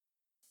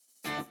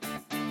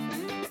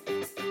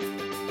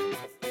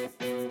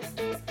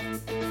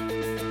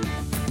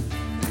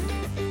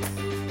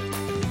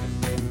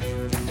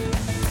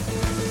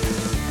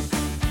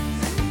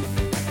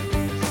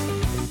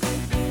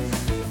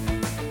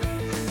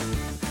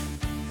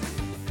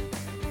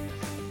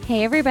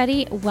Hey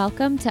everybody,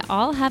 welcome to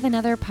All Have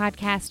Another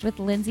podcast with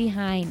Lindsay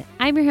Hein.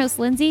 I'm your host,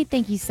 Lindsay.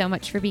 Thank you so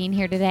much for being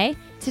here today.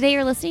 Today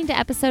you're listening to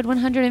episode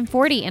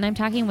 140 and I'm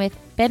talking with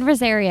Ben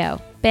Rosario.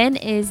 Ben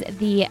is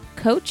the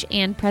coach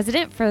and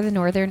president for the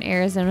Northern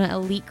Arizona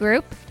Elite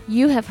Group.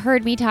 You have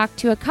heard me talk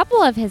to a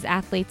couple of his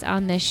athletes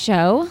on this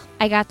show.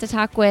 I got to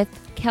talk with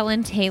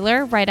Kellen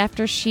Taylor right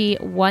after she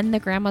won the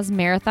Grandma's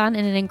Marathon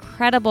in an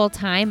incredible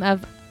time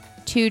of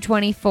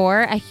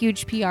 2:24, a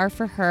huge PR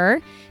for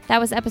her. That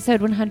was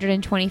episode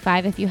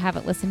 125. If you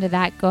haven't listened to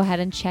that, go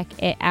ahead and check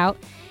it out.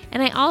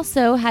 And I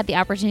also had the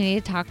opportunity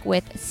to talk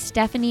with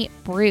Stephanie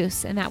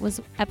Bruce, and that was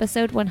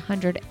episode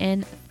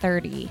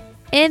 130.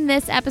 In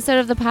this episode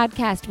of the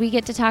podcast, we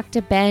get to talk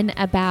to Ben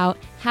about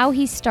how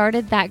he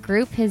started that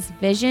group, his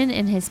vision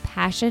and his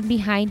passion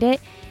behind it,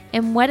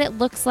 and what it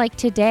looks like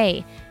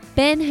today.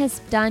 Ben has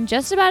done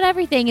just about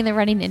everything in the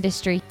running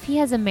industry. He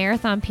has a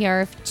marathon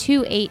PR of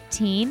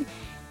 2:18.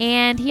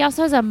 And he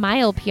also has a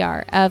mile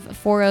PR of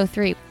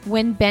 4:03.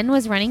 When Ben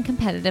was running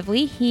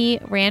competitively, he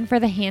ran for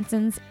the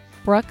Hanson's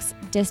Brooks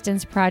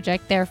Distance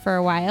Project there for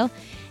a while.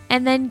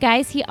 And then,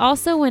 guys, he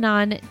also went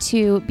on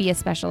to be a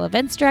special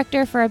events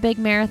director for a big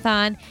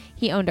marathon.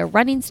 He owned a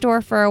running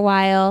store for a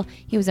while.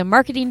 He was a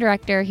marketing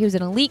director. He was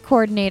an elite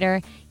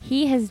coordinator.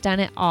 He has done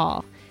it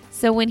all.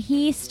 So when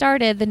he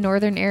started the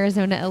Northern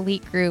Arizona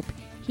Elite Group,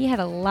 he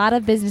had a lot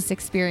of business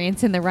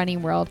experience in the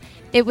running world.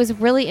 It was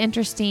really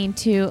interesting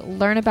to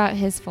learn about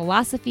his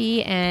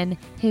philosophy and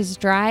his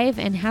drive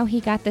and how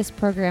he got this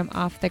program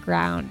off the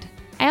ground.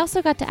 I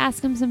also got to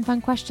ask him some fun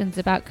questions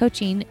about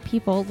coaching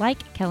people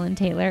like Kellen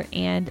Taylor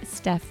and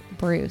Steph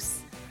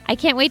Bruce. I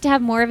can't wait to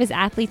have more of his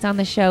athletes on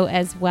the show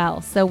as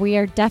well, so we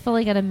are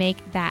definitely going to make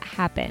that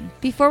happen.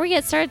 Before we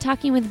get started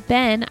talking with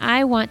Ben,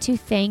 I want to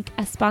thank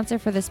a sponsor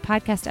for this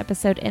podcast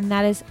episode, and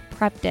that is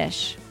Prep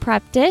Dish.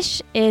 Prep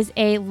Dish is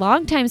a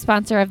longtime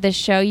sponsor of this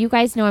show. You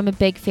guys know I'm a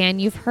big fan.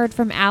 You've heard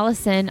from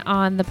Allison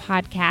on the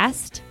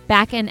podcast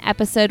back in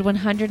episode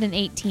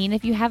 118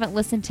 if you haven't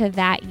listened to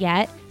that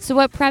yet. So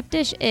what Prep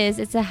Dish is,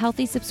 it's a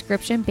healthy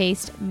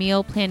subscription-based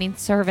meal planning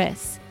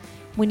service.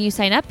 When you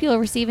sign up, you'll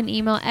receive an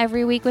email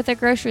every week with a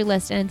grocery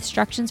list and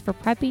instructions for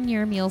prepping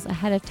your meals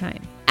ahead of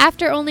time.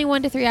 After only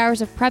 1 to 3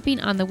 hours of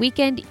prepping on the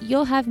weekend,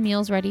 you'll have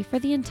meals ready for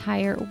the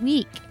entire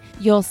week.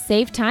 You'll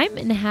save time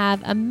and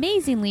have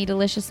amazingly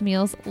delicious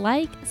meals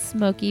like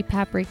smoky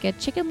paprika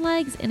chicken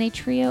legs and a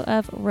trio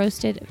of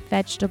roasted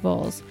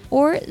vegetables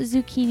or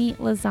zucchini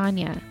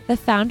lasagna. The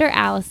founder,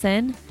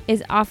 Allison,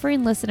 is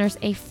offering listeners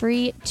a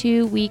free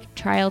 2-week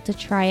trial to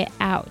try it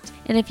out.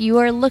 And if you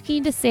are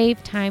looking to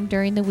save time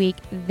during the week,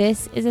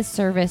 this is a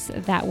service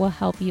that will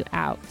help you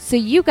out. So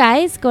you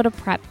guys go to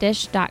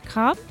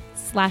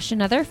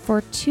prepdish.com/another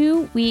for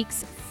 2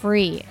 weeks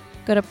free.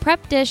 Go to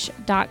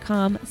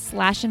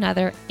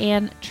prepdish.com/another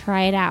and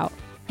try it out.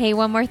 Hey,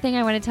 one more thing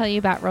I want to tell you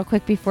about real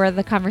quick before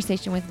the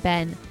conversation with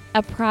Ben.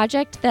 A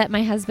project that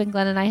my husband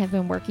Glenn and I have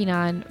been working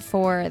on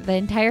for the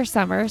entire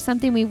summer,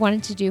 something we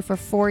wanted to do for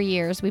 4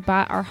 years. We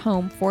bought our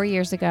home 4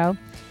 years ago.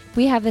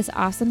 We have this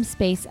awesome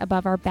space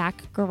above our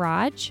back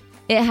garage.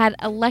 It had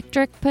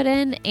electric put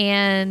in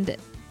and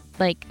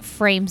like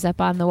frames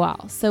up on the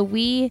wall. So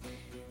we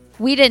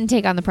didn't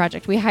take on the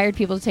project. We hired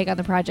people to take on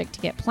the project to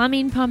get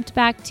plumbing pumped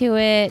back to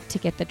it, to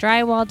get the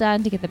drywall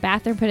done, to get the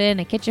bathroom put in,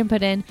 a kitchen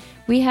put in.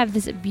 We have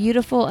this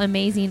beautiful,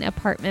 amazing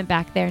apartment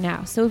back there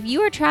now. So if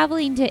you are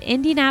traveling to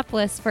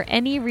Indianapolis for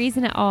any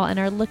reason at all and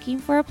are looking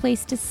for a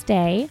place to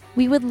stay,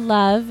 we would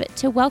love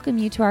to welcome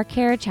you to our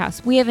carriage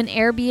house. We have an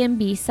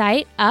Airbnb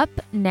site up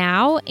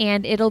now,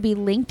 and it'll be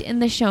linked in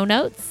the show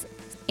notes.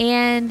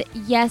 And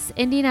yes,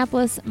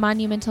 Indianapolis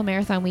Monumental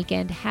Marathon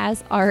Weekend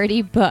has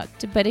already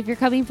booked. But if you're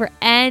coming for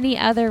any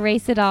other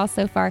race at all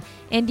so far,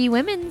 Indy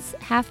Women's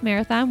Half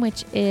Marathon,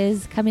 which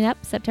is coming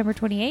up September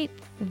 28th,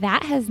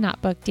 that has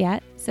not booked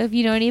yet. So if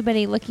you know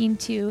anybody looking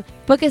to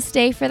book a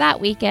stay for that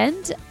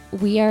weekend,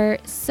 we are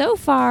so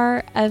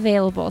far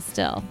available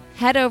still.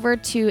 Head over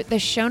to the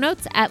show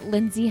notes at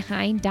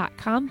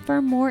lindsayhein.com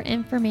for more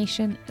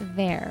information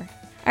there.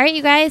 All right,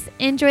 you guys,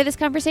 enjoy this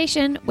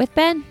conversation with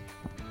Ben.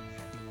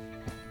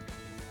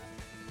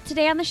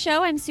 Today on the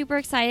show, I'm super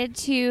excited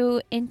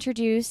to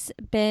introduce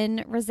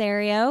Ben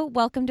Rosario.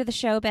 Welcome to the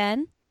show,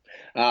 Ben.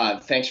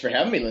 Thanks for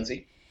having me,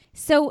 Lindsay.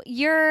 So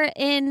you're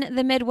in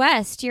the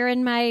Midwest. You're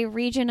in my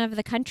region of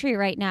the country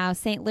right now,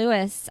 St.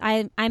 Louis.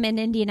 I'm an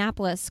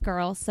Indianapolis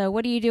girl. So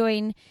what are you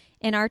doing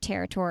in our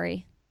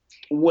territory?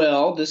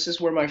 Well, this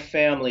is where my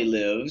family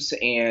lives,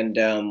 and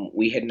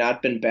we had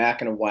not been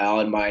back in a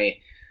while, and my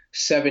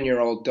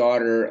 7-year-old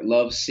daughter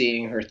loves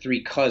seeing her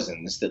 3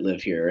 cousins that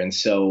live here. And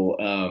so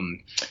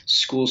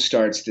school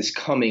starts this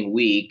coming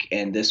week,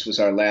 and this was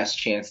our last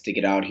chance to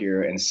get out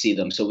here and see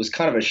them. So it was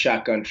kind of a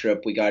shotgun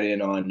trip. We got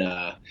in on,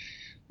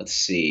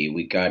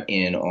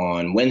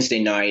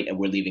 Wednesday night, and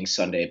we're leaving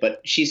Sunday.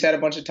 But she's had a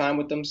bunch of time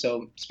with them,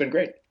 so it's been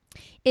great.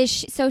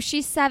 So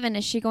she's 7.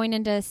 Is she going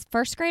into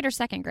first grade or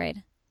second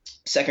grade?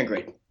 Second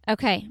grade.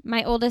 Okay.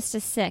 My oldest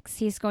is 6.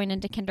 He's going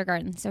into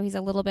kindergarten, so he's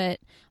a little bit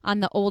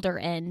on the older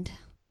end.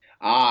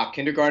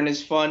 Kindergarten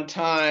is fun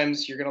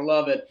times. You're gonna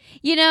love it.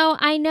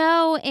 I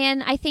know,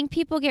 and I think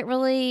people get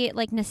really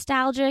like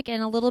nostalgic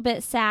and a little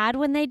bit sad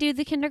when they do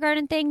the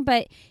kindergarten thing,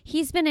 but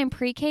he's been in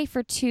pre-K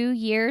for 2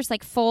 years,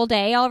 like full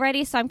day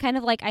already. So I'm kind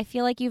of like, I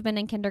feel like you've been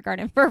in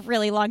kindergarten for a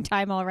really long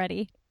time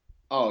already.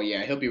 Oh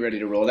yeah, he'll be ready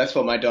to roll. That's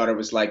what my daughter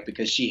was like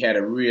because she had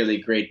a really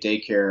great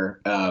daycare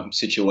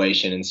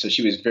situation, and so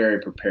she was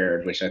very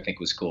prepared, which I think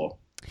was cool.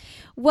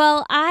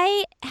 Well,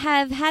 I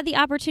have had the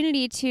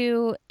opportunity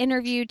to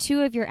interview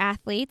two of your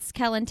athletes,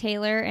 Kellen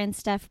Taylor and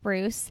Steph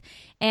Bruce,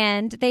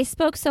 and they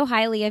spoke so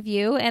highly of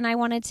you, and I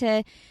wanted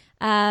to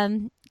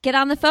get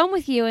on the phone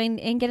with you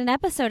and get an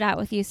episode out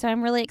with you. So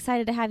I'm really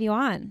excited to have you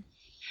on.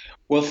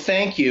 Well,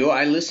 thank you.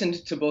 I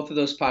listened to both of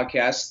those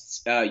podcasts.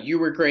 You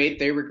were great.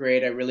 They were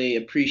great. I really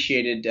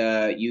appreciated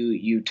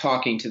you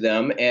talking to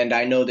them, and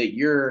I know that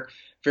you're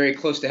very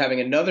close to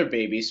having another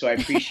baby, so I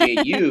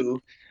appreciate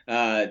you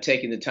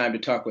taking the time to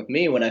talk with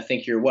me when I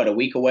think you're a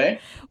week away?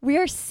 We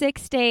are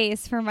 6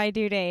 days from my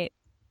due date.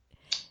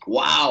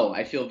 Wow,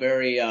 I feel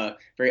very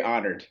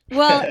honored.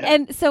 Well,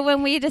 and so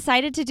when we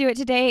decided to do it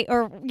today,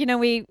 or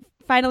we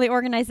finally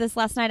organized this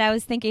last night, I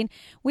was thinking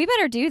we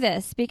better do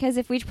this because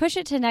if we push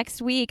it to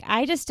next week,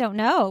 I just don't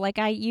know.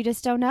 You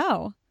just don't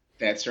know.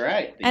 That's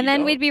right. And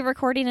then we'd be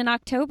recording in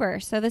October,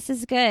 so this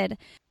is good.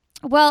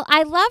 Well,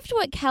 I loved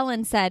what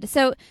Kellen said.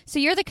 So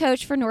you're the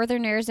coach for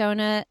Northern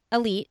Arizona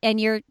Elite, and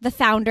you're the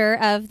founder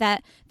of the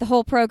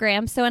whole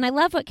program. So, and I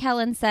love what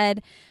Kellen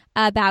said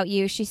about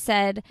you. She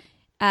said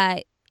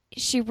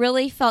she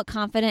really felt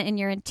confident in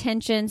your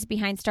intentions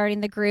behind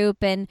starting the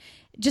group and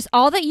just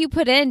all that you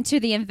put into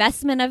the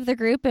investment of the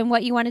group and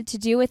what you wanted to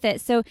do with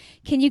it. So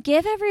can you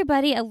give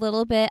everybody a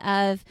little bit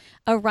of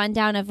a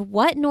rundown of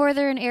what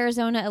Northern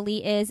Arizona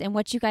Elite is and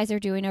what you guys are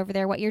doing over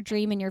there, what your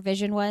dream and your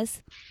vision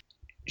was?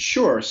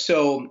 Sure.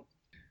 So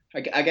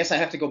I guess I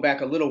have to go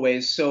back a little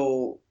ways.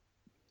 So,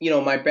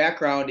 my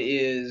background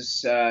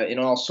is in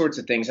all sorts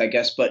of things, I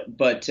guess,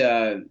 but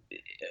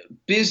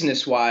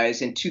business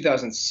wise, in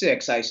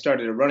 2006, I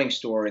started a running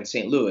store in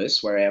St.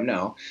 Louis, where I am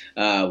now,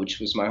 which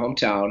was my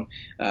hometown,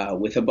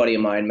 with a buddy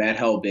of mine, Matt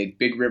Helbig,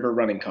 Big River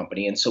Running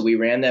Company. And so we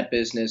ran that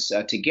business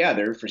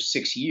together for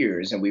 6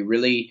 years, and we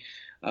really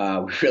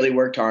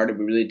worked hard and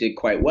we really did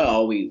quite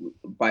well.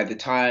 By the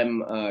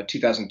time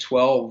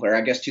 2012, or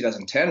I guess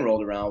 2010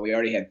 rolled around, we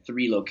already had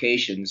 3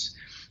 locations.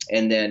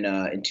 And then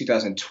in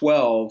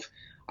 2012,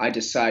 I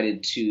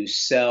decided to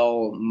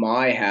sell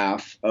my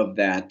half of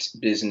that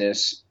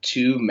business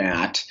to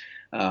Matt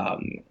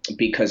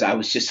because I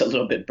was just a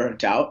little bit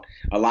burnt out,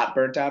 a lot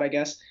burnt out, I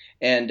guess.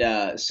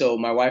 And so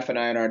my wife and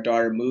I and our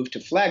daughter moved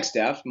to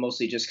Flagstaff,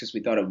 mostly just because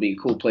we thought it would be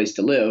a cool place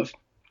to live.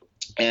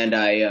 And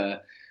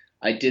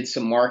I did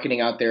some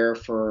marketing out there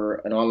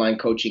for an online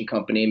coaching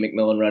company,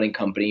 McMillan Running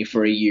Company,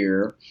 for a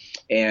year.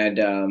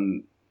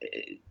 And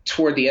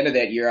toward the end of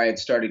that year, I had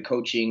started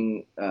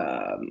coaching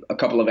a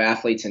couple of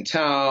athletes in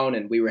town,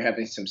 and we were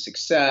having some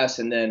success.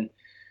 And then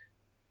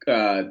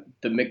the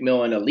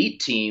McMillan Elite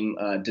team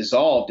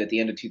dissolved at the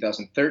end of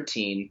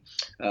 2013.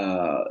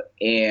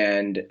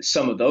 And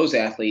some of those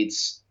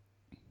athletes,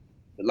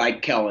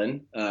 like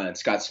Kellen and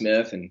Scott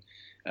Smith and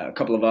a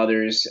couple of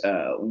others,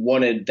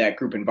 wanted that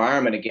group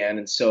environment again.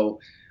 And so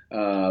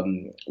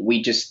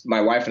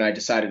my wife and I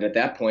decided at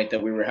that point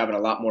that we were having a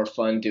lot more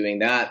fun doing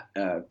that,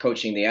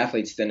 coaching the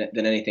athletes than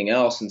anything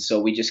else. And so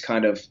we just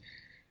kind of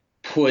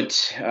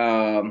put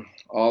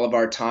all of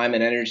our time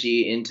and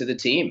energy into the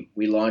team.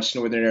 We launched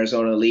Northern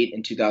Arizona Elite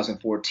in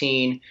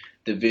 2014.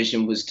 The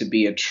vision was to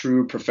be a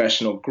true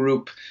professional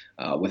group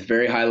with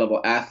very high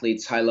level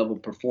athletes, high level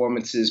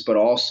performances, but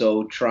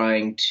also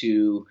trying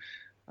to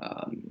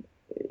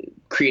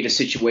create a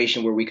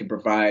situation where we could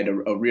provide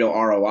a real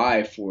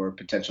ROI for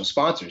potential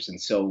sponsors.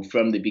 And so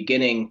from the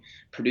beginning,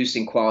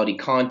 producing quality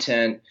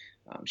content,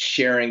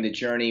 sharing the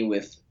journey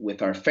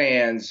with our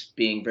fans,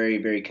 being very,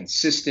 very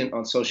consistent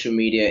on social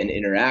media and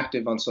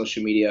interactive on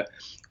social media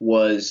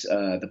was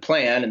the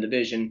plan and the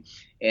vision.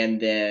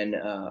 And then,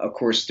 of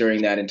course,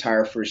 during that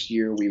entire first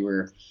year, we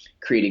were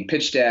creating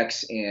pitch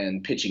decks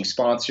and pitching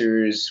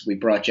sponsors. We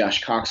brought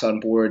Josh Cox on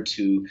board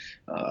to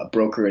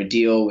broker a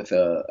deal with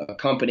a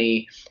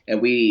company.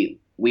 And we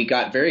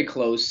got very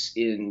close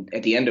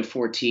at the end of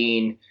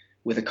 2014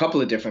 with a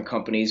couple of different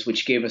companies,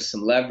 which gave us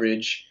some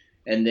leverage.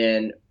 And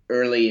then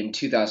early in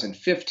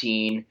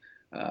 2015,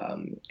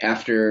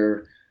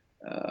 after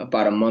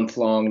about a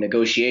month-long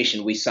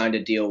negotiation, we signed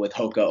a deal with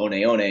Hoka One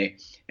One,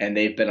 and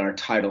they've been our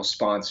title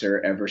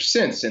sponsor ever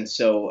since. And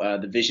so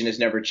the vision has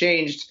never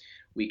changed.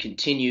 We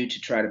continue to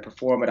try to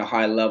perform at a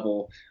high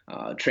level,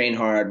 train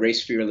hard,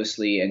 race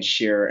fearlessly, and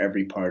share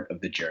every part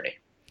of the journey.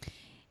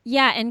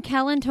 Yeah, and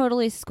Kellen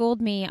totally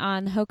schooled me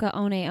on Hoka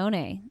One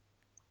One.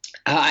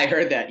 I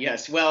heard that,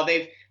 yes. Well,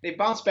 they've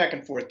bounced back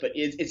and forth, but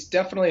it's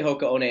definitely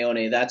Hoka One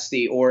One. That's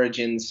the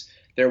origins.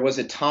 There was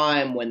a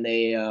time when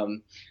they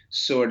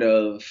sort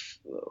of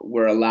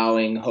were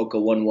allowing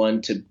Hoka One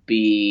One to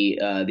be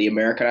the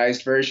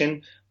Americanized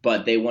version,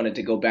 but they wanted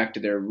to go back to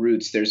their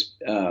roots. There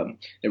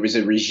was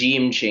a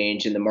regime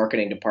change in the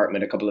marketing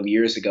department a couple of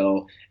years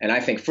ago, and I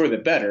think for the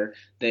better.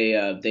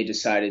 They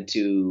decided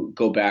to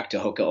go back to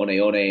Hoka One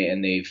One,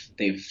 and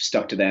they've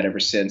stuck to that ever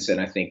since, and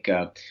I think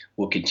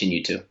will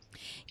continue to.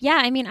 Yeah,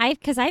 I mean,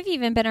 because I've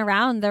even been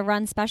around the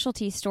run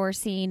specialty store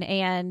scene,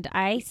 and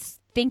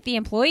think the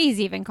employees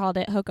even called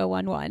it Hoka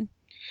One One.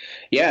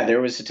 Yeah,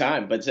 there was a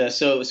time, but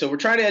so we're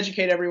trying to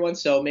educate everyone.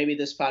 So maybe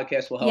this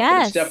podcast will help.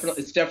 Yes, but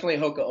it's definitely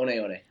Hoka One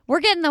One.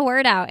 We're getting the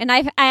word out, and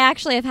I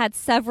actually have had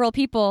several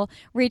people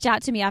reach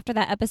out to me after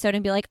that episode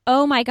and be like,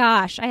 "Oh my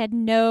gosh, I had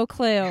no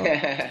clue."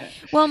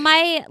 Well,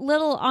 my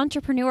little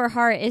entrepreneur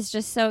heart is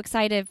just so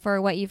excited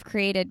for what you've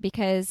created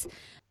because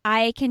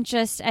I can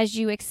just, as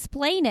you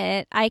explain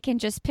it, I can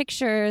just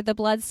picture the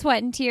blood,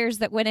 sweat, and tears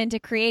that went into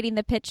creating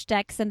the pitch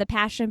decks and the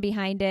passion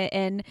behind it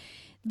and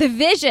the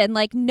vision,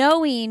 like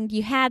knowing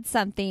you had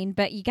something,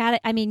 but you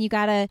got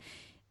to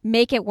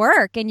make it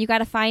work and you got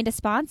to find a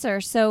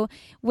sponsor. So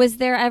was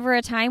there ever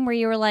a time where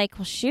you were like,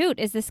 well, shoot,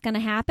 is this going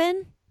to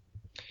happen?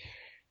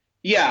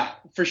 Yeah,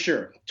 for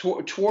sure.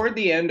 Toward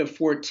the end of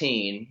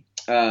 14,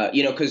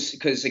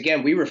 because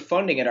again, we were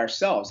funding it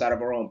ourselves out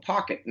of our own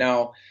pocket.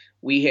 Now,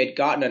 we had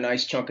gotten a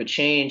nice chunk of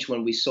change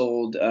when we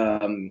sold, our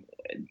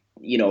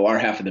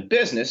half of the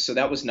business. So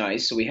that was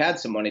nice. So we had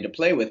some money to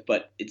play with,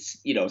 but it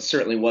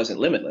certainly wasn't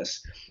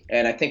limitless.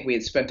 And I think we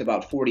had spent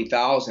about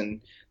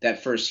 40,000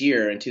 that first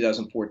year in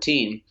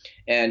 2014.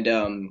 And,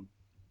 that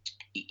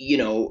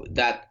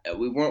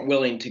we weren't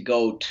willing to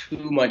go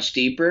too much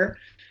deeper.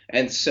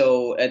 And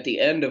so at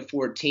the end of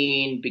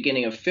 14,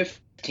 beginning of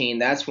 15,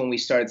 that's when we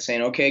started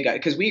saying, okay, guys,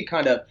 because we had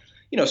kind of,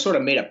 sort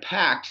of made a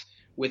pact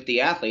with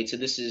the athletes.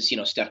 And this is,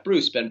 Steph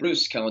Bruce, Ben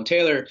Bruce, Kellen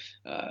Taylor,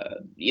 a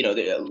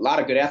lot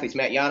of good athletes,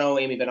 Matt Yano,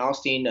 Amy Van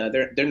Alstine,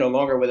 they're no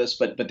longer with us,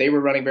 but they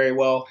were running very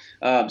well.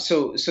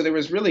 So there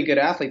was really good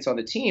athletes on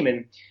the team.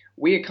 And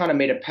we had kind of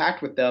made a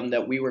pact with them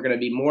that we were going to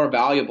be more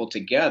valuable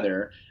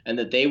together and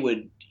that they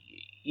would,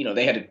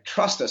 they had to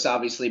trust us,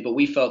 obviously, but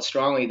we felt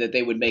strongly that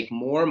they would make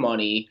more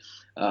money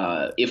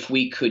if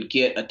we could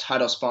get a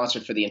title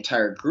sponsor for the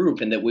entire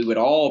group and that we would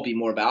all be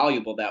more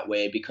valuable that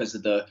way because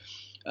of the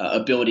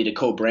ability to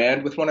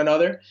co-brand with one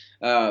another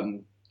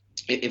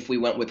if we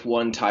went with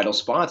one title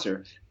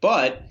sponsor.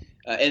 But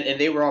and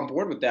they were on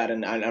board with that,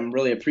 and I'm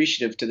really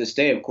appreciative to this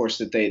day, of course,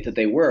 that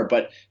they were.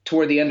 But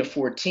toward the end of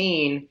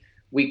 14,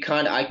 it was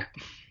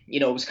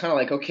kind of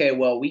like, okay,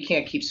 well, we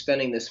can't keep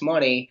spending this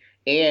money,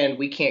 and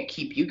we can't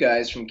keep you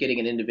guys from getting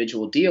an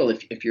individual deal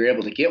if you're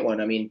able to get one.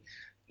 I mean,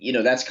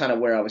 that's kind of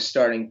where I was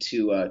starting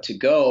to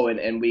go,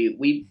 and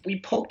we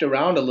poked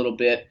around a little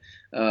bit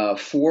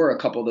for a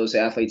couple of those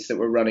athletes that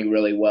were running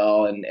really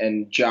well.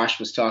 And Josh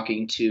was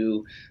talking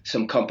to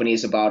some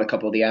companies about a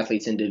couple of the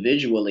athletes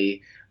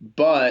individually.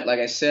 But like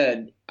I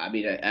said, I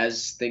mean,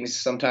 as things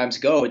sometimes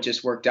go, it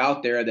just worked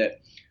out there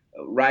that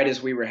right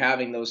as we were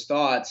having those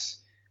thoughts,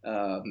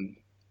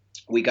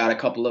 we got a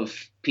couple of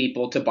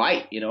people to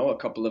bite, a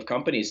couple of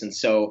companies. And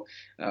so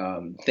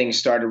things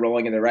started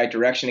rolling in the right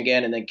direction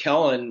again. And then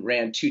Kellen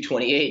ran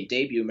 2:28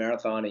 debut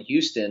marathon in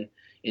Houston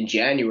in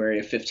January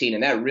of 15.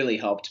 And that really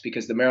helped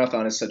because the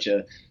marathon is such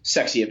a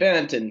sexy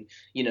event. And,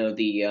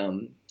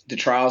 the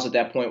trials at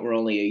that point were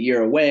only a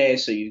year away.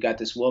 So you've got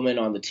this woman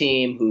on the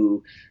team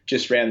who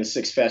just ran the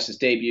sixth fastest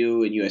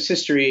debut in U.S.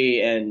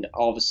 history. And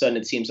all of a sudden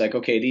it seems like,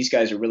 okay, these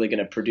guys are really going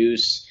to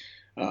produce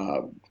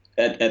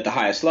at the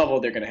highest level.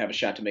 They're going to have a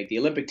shot to make the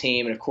Olympic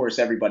team. And of course,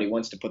 everybody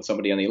wants to put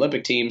somebody on the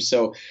Olympic team.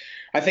 So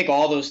I think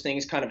all those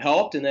things kind of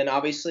helped. And then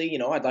obviously,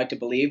 I'd like to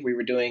believe we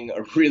were doing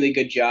a really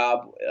good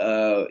job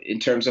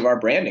in terms of our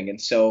branding. And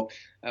so,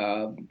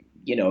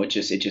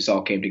 it just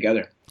all came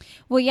together.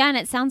 Well, yeah. And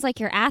it sounds like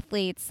your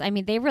athletes, I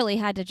mean, they really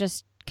had to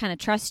just kind of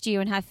trust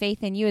you and have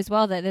faith in you as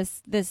well, that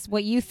this,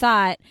 what you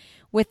thought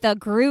with the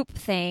group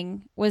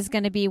thing was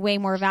going to be way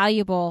more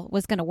valuable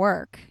was going to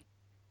work.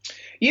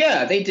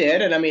 Yeah, they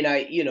did. And I mean,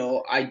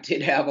 I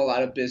did have a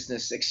lot of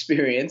business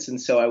experience.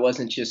 And so I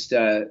wasn't just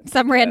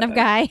some random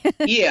guy.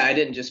 Yeah, I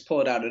didn't just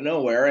pull it out of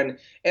nowhere. And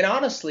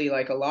honestly,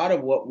 like a lot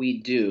of what we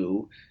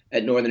do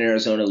at Northern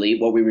Arizona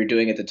Elite, what we were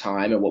doing at the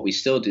time and what we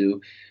still do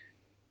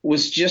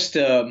was just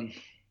a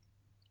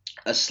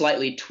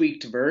slightly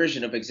tweaked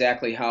version of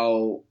exactly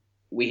how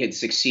we had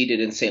succeeded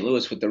in St.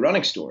 Louis with the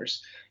running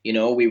stores.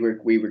 We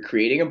were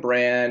creating a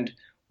brand.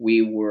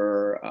 We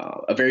were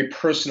a very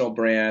personal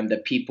brand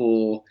that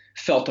people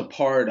felt a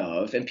part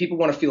of, and people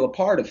want to feel a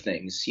part of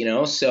things,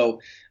 So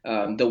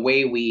the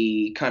way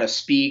we kind of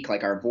speak,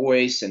 like our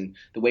voice, and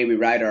the way we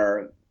write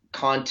our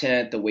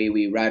content, the way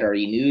we write our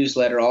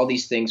e-newsletter, all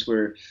these things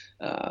were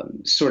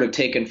sort of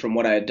taken from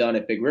what I had done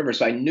at Big River.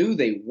 So I knew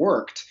they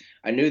worked.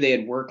 I knew they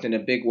had worked in a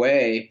big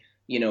way,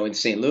 in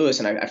St. Louis,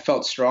 and I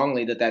felt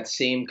strongly that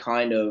same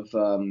kind of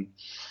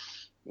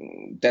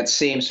that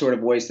same sort of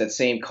voice, that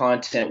same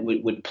content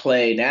would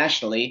play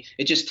nationally.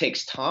 It just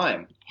takes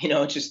time,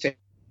 it just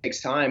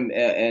takes time.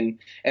 And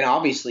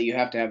obviously you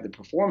have to have the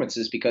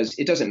performances because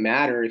it doesn't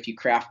matter if you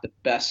craft the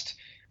best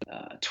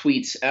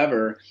tweets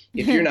ever.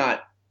 If you're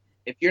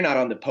not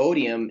on the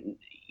podium,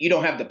 you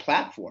don't have the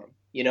platform.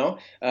 Meb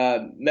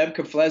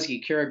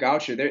Keflezighi, Kara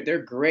Goucher,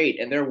 they're great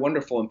and they're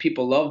wonderful and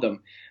people love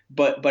them.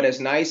 But as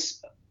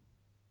nice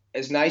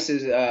as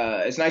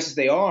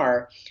they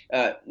are,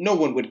 no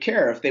one would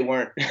care if they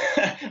weren't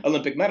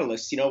Olympic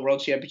medalists, world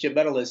championship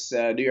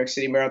medalists, New York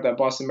City Marathon,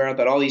 Boston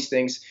Marathon, all these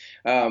things.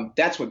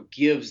 That's what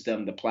gives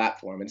them the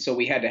platform, and so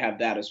we had to have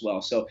that as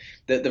well. So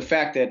the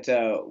fact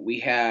that we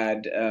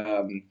had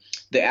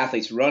the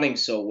athletes running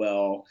so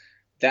well,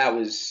 that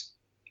was.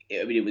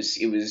 I mean,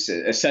 it was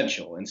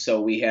essential, and so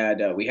we had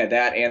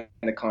that and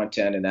the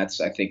content, and that's,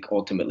 I think,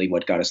 ultimately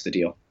what got us the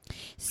deal.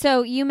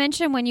 So you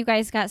mentioned when you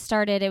guys got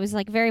started, it was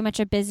like very much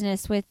a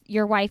business. With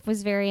your wife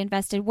was very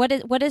invested. What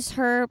is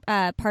her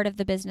part of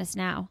the business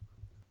now?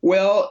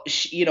 Well,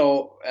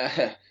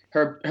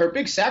 her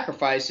big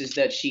sacrifice is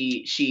that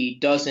she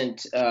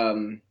doesn't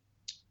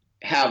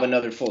have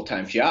another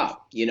full-time job.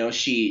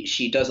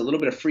 She does a little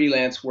bit of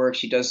freelance work.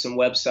 She does some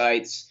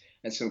websites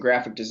and some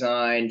graphic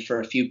design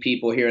for a few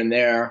people here and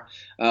there,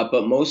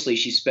 but mostly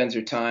she spends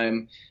her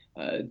time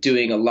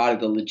doing a lot of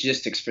the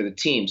logistics for the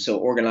team. So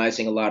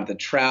organizing a lot of the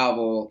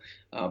travel,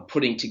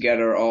 putting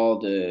together all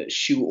the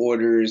shoe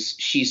orders.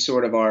 She's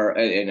sort of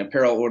and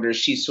apparel orders.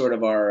 She's sort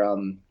of our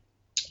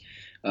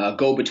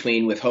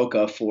go-between with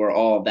Hoka for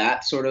all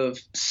that sort of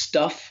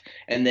stuff.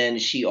 And then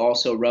she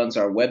also runs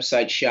our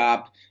website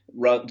shop,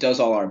 does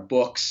all our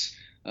books.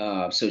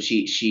 So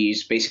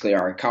she's basically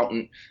our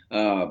accountant.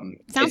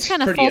 Sounds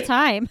kind of full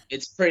time.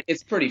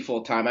 It's pretty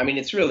full time. I mean,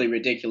 it's really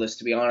ridiculous,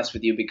 to be honest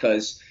with you,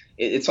 because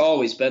it's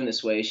always been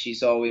this way.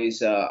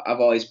 I've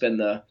always been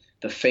the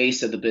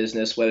face of the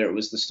business, whether it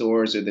was the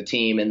stores or the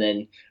team, and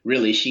then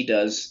really she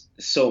does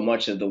so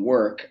much of the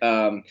work.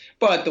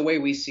 But the way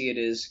we see it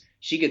is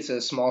she gets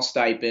a small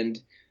stipend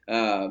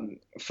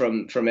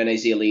from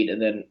NAZ Elite,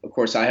 and then of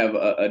course I have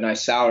a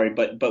nice salary.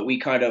 But we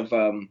kind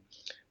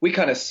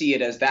of see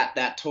it as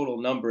that total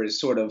number is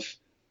sort of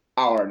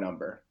our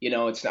number.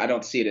 I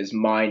don't see it as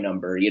my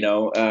number.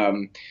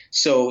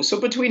 So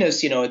between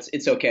us,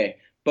 it's okay.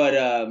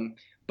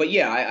 But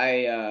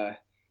yeah,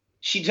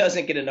 she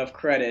doesn't get enough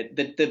credit.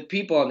 The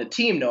people on the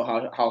team know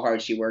how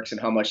hard she works and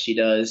how much she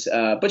does.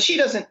 But she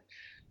doesn't,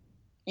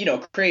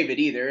 crave it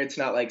either. It's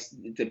not like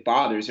it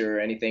bothers her or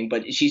anything,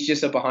 but she's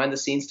just a behind the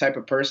scenes type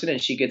of person,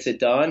 and she gets it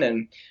done.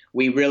 And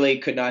we really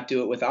could not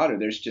do it without her.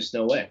 There's just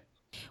no way.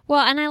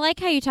 Well, and I like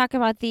how you talk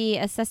about the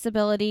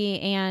accessibility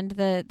and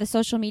the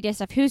social media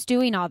stuff. Who's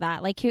doing all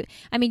that?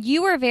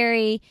 You were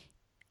very,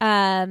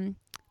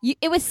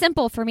 it was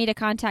simple for me to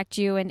contact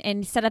you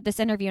and set up this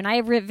interview, and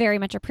I very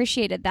much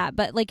appreciated that.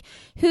 But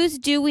who's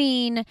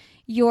doing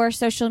your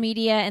social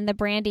media and the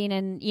branding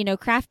and,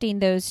 crafting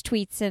those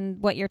tweets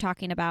and what you're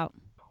talking about?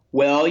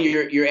 Well,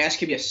 you're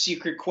asking me a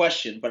secret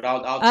question, but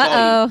I'll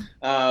tell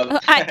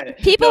you.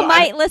 People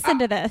might listen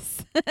to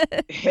this.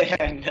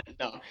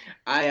 No,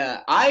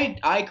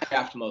 I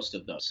craft most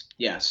of those.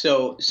 Yeah.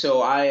 So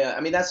I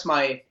mean, that's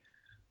my,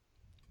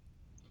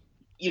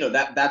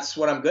 that's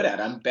what I'm good at.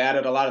 I'm bad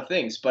at a lot of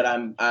things, but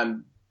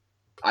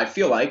I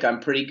feel like I'm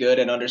pretty good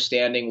at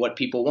understanding what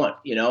people want,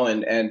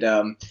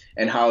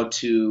 and how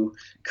to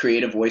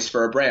create a voice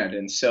for a brand.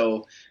 And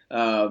so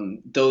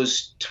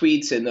those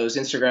tweets and those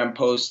Instagram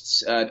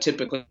posts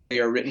typically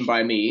are written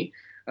by me.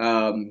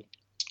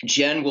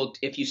 Jen will,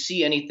 if you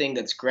see anything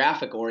that's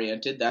graphic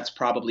oriented, that's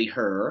probably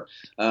her.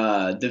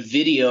 The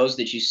videos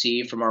that you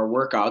see from our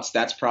workouts,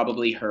 that's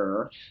probably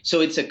her.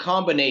 So it's a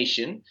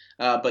combination,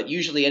 but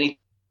usually anything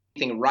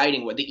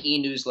writing, with the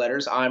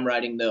e-newsletters, I'm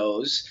writing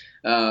those.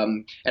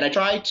 And I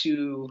try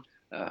to,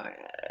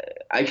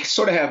 I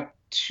sort of have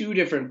two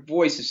different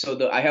voices.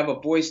 So I have a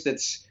voice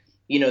that's,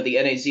 the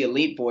NAZ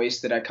Elite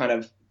voice that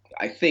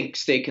I think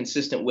stay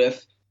consistent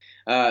with.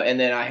 And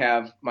then I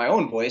have my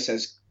own voice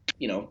as,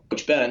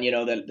 Coach Ben,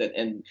 that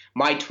and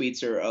my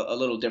tweets are a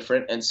little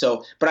different. And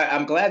so, but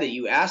I'm glad that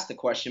you asked the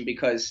question,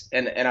 because,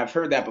 and I've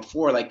heard that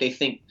before, like they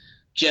think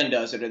Jen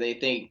does it, or they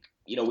think,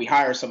 we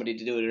hire somebody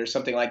to do it or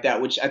something like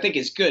that, which I think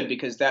is good,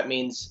 because that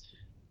means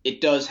it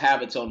does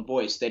have its own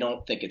voice. They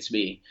don't think it's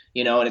me,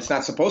 and it's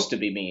not supposed to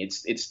be me.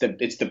 It's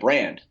the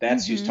brand.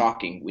 That's who's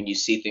talking when you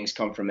see things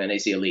come from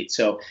NAZ Elite.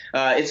 So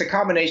it's a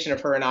combination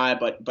of her and I,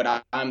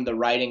 but I'm the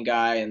writing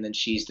guy, and then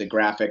she's the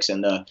graphics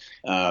and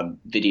the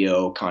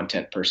video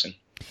content person.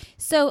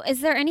 So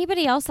is there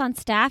anybody else on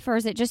staff, or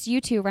is it just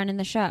you two running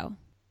the show?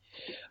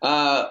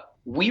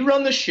 We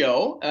run the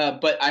show,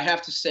 but I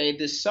have to say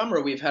this summer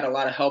we've had a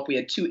lot of help. We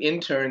had 2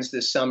 interns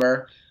this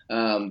summer.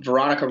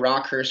 Veronica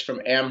Rockhurst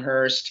from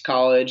Amherst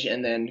College,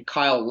 and then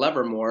Kyle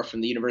Levermore from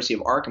the University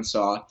of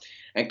Arkansas.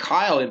 And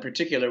Kyle in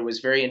particular was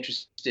very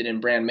interested in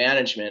brand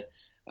management.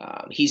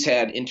 He's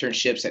had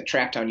internships at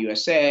Tracktown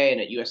USA and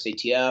at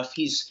USATF.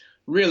 He's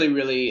really,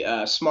 really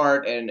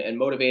smart and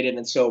motivated.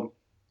 And so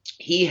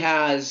he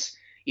has,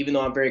 even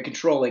though I'm very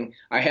controlling,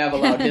 I have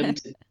allowed him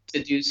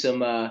to do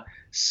some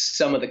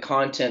of the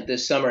content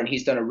this summer, and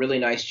he's done a really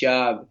nice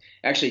job.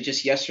 Actually,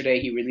 just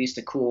yesterday he released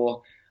a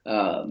cool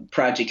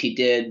project he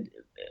did,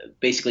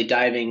 basically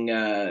diving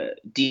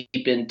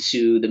deep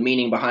into the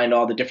meaning behind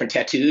all the different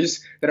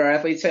tattoos that our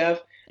athletes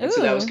have. And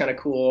so that was Ooh. kind of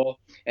cool.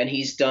 And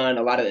he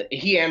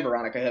and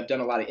Veronica have done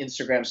a lot of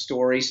Instagram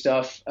story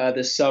stuff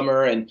this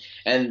summer. And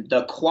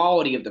the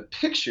quality of the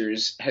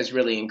pictures has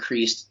really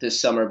increased this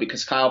summer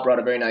because Kyle brought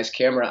a very nice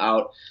camera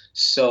out.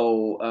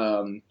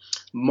 So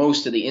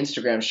most of the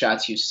Instagram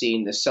shots you've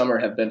seen this summer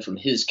have been from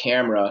his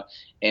camera.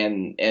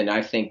 And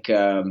I think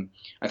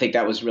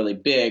that was really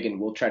big, and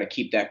we'll try to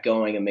keep that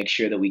going and make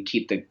sure that we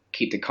keep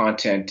the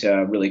content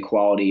really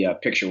quality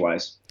picture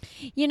wise.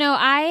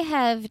 I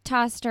have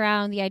tossed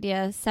around the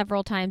idea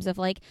several times of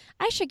like,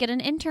 I should get an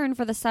intern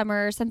for the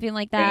summer or something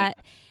like Yeah. that.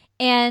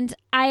 And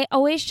I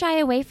always shy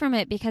away from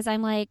it because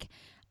I'm like,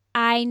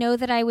 I know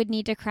that I would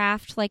need to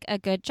craft like a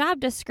good job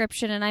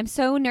description. And I'm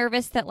so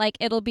nervous that like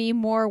it'll be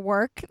more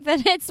work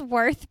than it's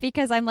worth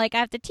because I'm like, I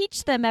have to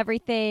teach them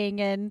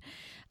everything. And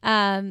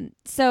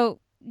so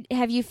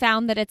have you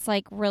found that it's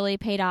like really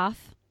paid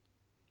off?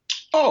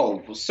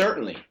 Oh, well,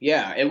 certainly.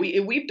 Yeah. And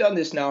we've done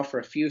this now for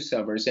a few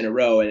summers in a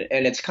row.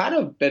 And it's kind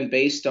of been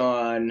based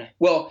on,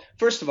 well,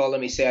 first of all, let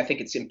me say, I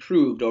think it's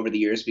improved over the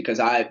years because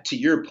to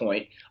your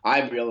point,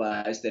 I've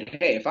realized that,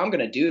 hey, if I'm going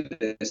to do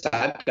this,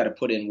 I've got to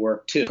put in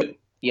work too,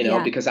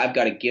 Yeah. because I've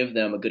got to give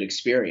them a good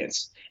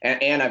experience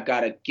and I've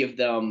got to give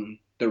them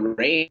the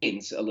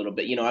reins a little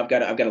bit. I've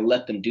got to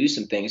let them do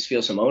some things,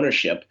 feel some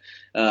ownership.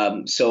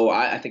 So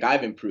I think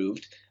I've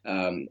improved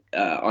on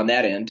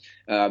that end.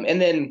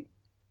 And then,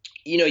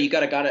 you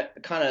gotta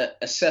kind of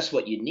assess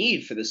what you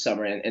need for the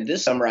summer. And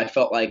this summer, I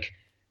felt like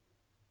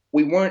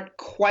we weren't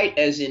quite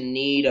as in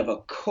need of a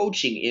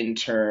coaching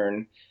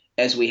intern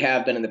as we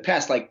have been in the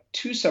past. Like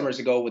 2 summers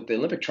ago with the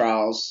Olympic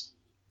trials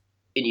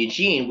in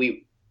Eugene,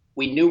 we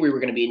knew we were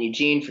going to be in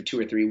Eugene for 2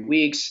 or 3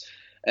 weeks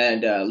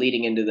and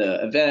leading into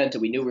the event,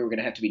 and we knew we were going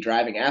to have to be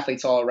driving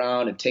athletes all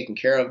around and taking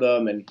care of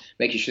them and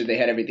making sure they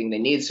had everything they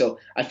need. So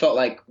I felt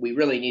like we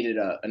really needed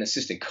an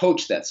assistant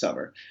coach that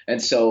summer,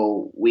 and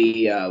so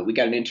we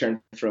got an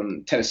intern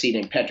from Tennessee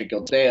named Patrick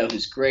Gildea,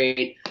 who's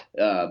great.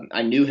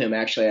 I knew him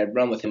actually; I'd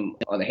run with him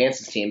on the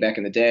Hanson's team back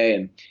in the day,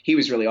 and he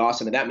was really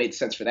awesome, and that made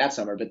sense for that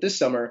summer. But this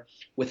summer,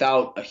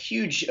 without a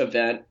huge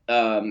event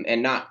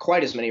and not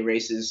quite as many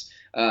races.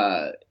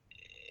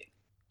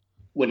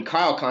 When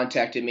Kyle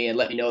contacted me and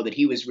let me know that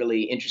he was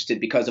really interested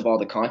because of all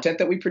the content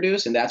that we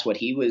produce, and that's what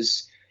he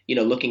was,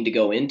 looking to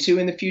go into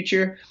in the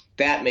future,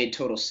 that made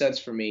total sense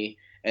for me.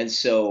 And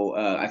so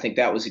I think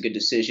that was a good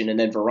decision. And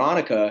then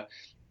Veronica,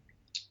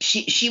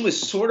 she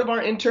was sort of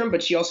our intern,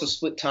 but she also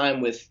split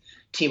time with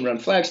Team Run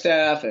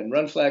Flagstaff and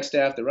Run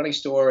Flagstaff, the running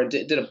store, and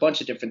did a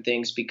bunch of different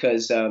things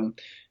because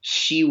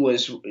she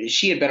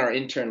had been our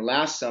intern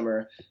last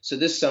summer. So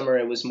this summer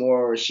it was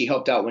more she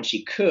helped out when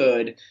she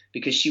could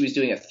because she was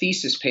doing a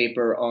thesis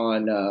paper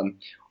on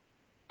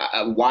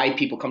why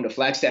people come to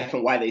Flagstaff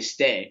and why they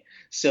stay.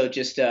 So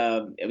just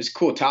it was a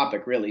cool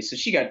topic, really. So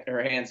she got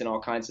her hands in all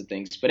kinds of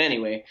things. But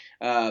anyway,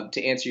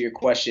 to answer your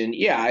question,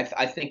 yeah,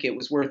 I think it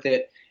was worth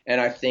it. And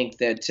I think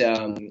that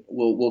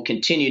we'll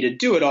continue to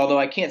do it, although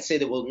I can't say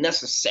that we'll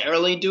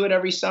necessarily do it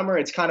every summer.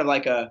 It's kind of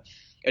like a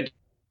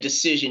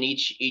decision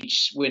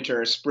each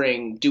winter or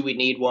spring. Do we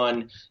need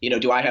one?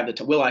 Do I have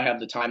will I have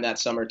the time that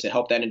summer to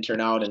help that intern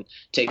out and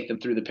take them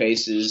through the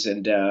paces?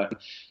 And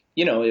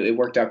it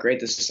worked out great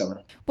this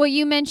summer. Well,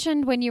 you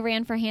mentioned when you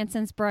ran for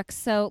Hanson's Brooks,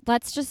 so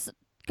let's just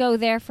go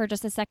there for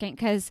just a second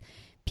because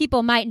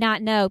people might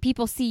not know.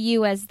 People see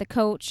you as the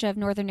coach of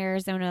Northern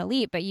Arizona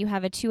Elite, but you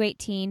have a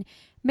 2:18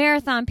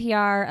 marathon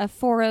PR, a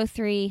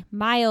 4:03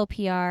 mile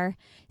PR.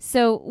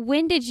 So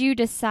when did you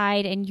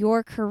decide in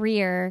your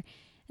career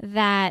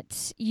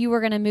that you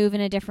were going to move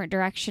in a different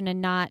direction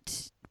and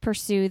not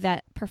pursue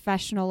that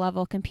professional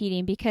level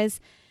competing? Because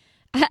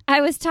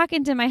I was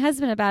talking to my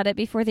husband about it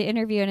before the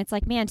interview, and it's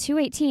like, man,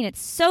 2:18,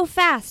 it's so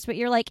fast, but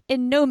you're like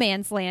in no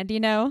man's land.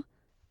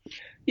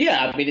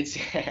 Yeah, I mean it's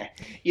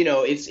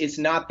it's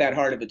not that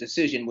hard of a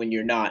decision when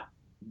you're not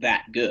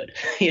that good,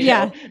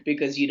 Yeah.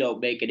 because you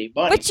don't make any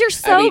money. But you're I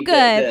so mean,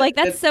 good. Like,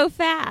 that's so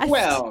fast.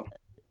 well,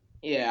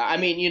 yeah, I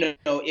mean,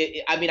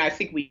 I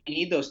think we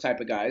need those type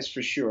of guys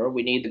for sure.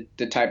 We need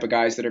the type of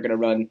guys that are going to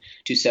run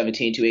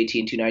 217,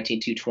 218,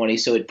 219, 220.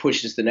 So it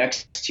pushes the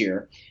next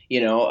tier,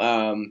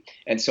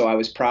 and so I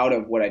was proud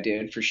of what I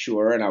did for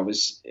sure. And I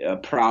was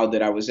proud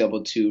that I was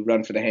able to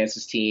run for the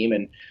Hanson's team.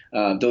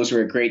 And those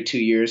were a great 2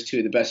 years, two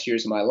of the best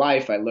years of my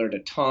life. I learned a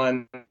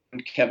ton.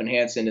 Kevin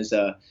Hanson is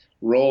a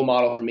role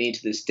model for me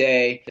to this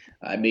day.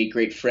 I made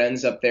great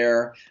friends up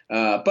there.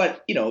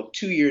 But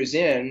 2 years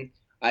in,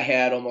 I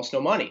had almost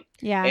no money.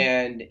 Yeah.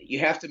 And you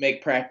have to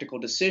make practical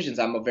decisions.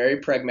 I'm a very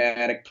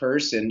pragmatic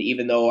person,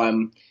 even though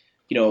I'm,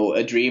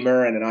 a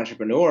dreamer and an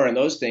entrepreneur and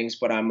those things,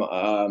 but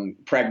I'm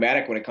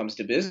pragmatic when it comes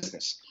to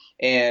business.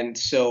 And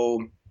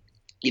so,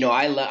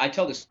 I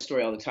tell this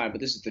story all the time, but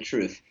this is the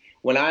truth.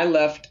 When I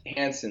left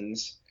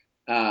Hanson's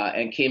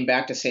and came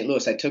back to St.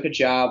 Louis, I took a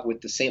job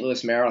with the St.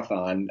 Louis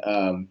Marathon.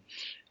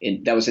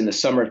 That was in the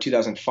summer of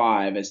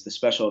 2005 as the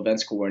special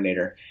events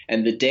coordinator.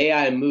 And the day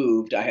I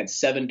moved, I had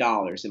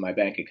 $7 in my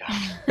bank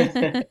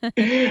account.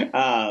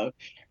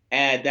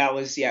 And that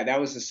was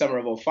the summer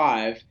of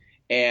 '05.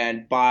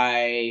 And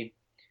by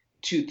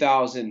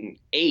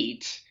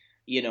 2008,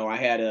 I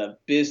had a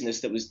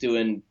business that was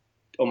doing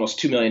almost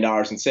 $2 million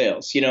in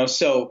sales,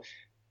 so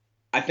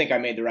I think I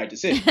made the right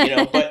decision,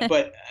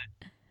 but,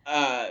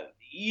 uh,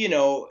 you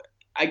know,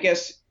 I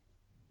guess,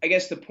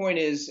 the point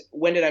is,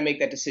 when did I make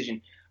that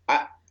decision?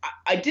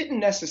 I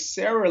didn't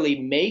necessarily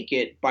make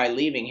it by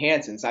leaving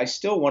Hanson's. I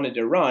still wanted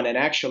to run. And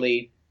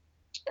actually,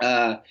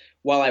 uh,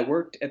 while I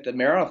worked at the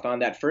marathon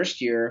that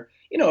first year,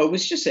 it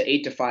was just an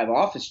 8 to 5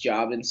 office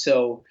job. And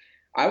so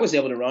I was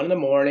able to run in the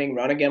morning,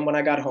 run again when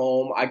I got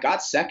home. I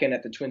got second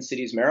at the Twin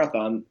Cities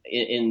Marathon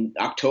in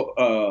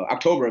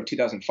October of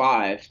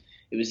 2005.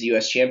 It was the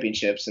U.S.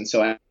 Championships. And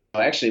so I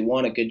actually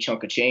won a good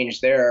chunk of change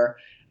there,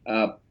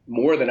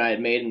 more than I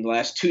had made in the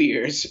last 2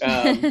 years.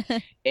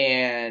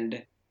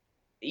 And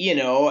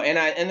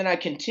and then I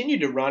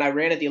continued to run. I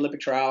ran at the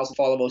Olympic trials in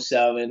fall of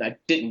 '07. I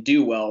didn't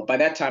do well. By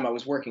that time, I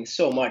was working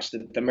so much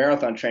that the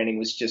marathon training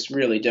was just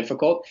really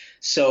difficult.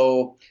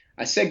 So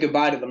I said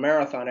goodbye to the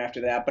marathon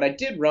after that. But I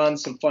did run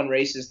some fun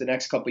races the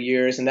next couple of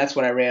years, and that's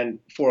when I ran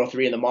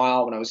 4:03 in the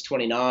mile when I was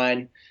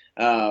 29,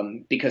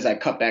 because I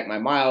cut back my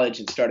mileage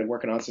and started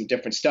working on some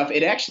different stuff.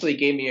 It actually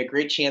gave me a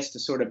great chance to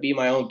sort of be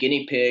my own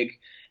guinea pig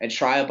and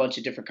try a bunch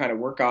of different kind of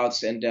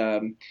workouts.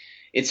 And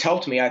it's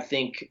helped me, I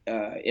think,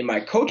 in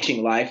my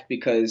coaching life,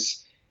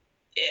 because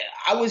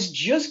I was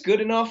just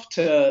good enough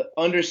to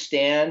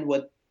understand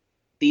what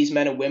these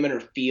men and women are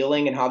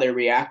feeling and how they're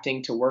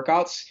reacting to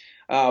workouts.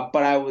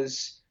 But I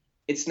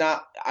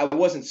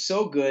wasn't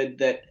so good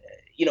that,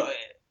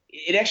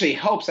 it actually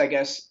helps, I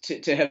guess,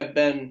 to have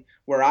been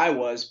where I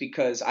was,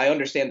 because I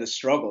understand the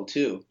struggle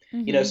too.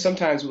 Mm-hmm.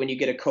 Sometimes when you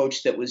get a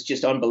coach that was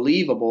just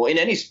unbelievable in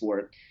any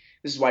sport,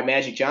 this is why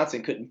Magic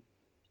Johnson couldn't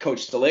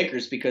coach the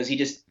Lakers, because he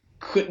just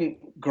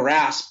couldn't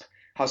grasp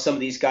how some of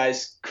these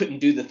guys couldn't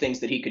do the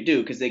things that he could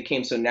do because they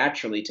came so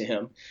naturally to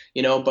him,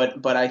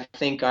 but I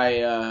think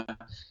I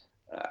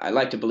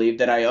like to believe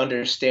that I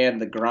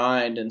understand the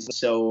grind. And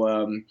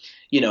so,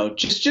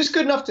 just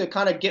good enough to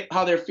kind of get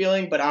how they're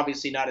feeling, but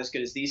obviously not as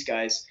good as these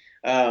guys.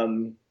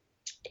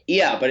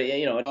 Yeah, but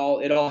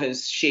it all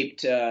has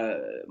shaped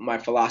my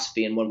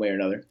philosophy in one way or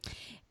another.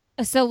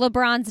 So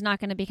LeBron's not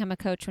going to become a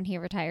coach when he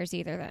retires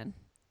either, then?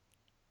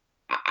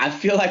 I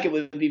feel like it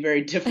would be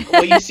very difficult.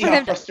 Well, you see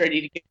how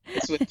frustrating it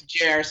gets with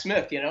J.R.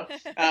 Smith,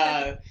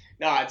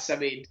 No,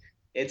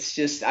 it's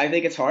just, I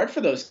think it's hard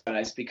for those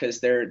guys,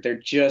 because they're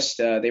just,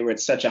 they were at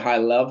such a high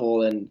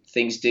level and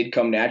things did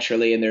come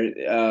naturally, and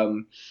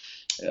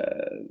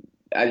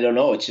I don't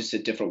know, it's just a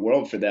different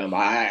world for them.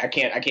 I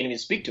can't even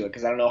speak to it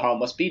because I don't know how it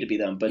must be to be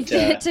them, but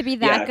to be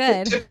that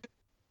good.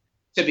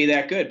 To be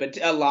that good. But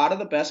a lot of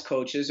the best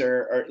coaches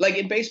are like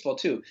in baseball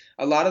too.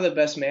 A lot of the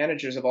best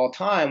managers of all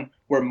time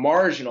were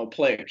marginal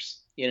players,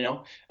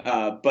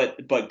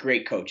 but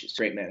great coaches,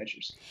 great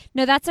managers.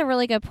 No, that's a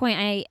really good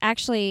point.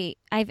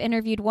 I've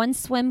interviewed one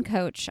swim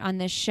coach on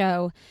this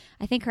show.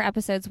 I think her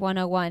episode's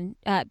 101.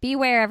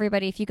 Beware,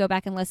 everybody, if you go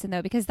back and listen,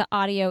 though, because the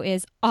audio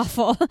is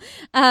awful.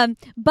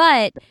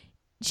 But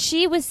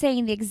she was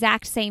saying the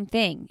exact same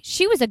thing.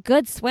 She was a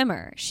good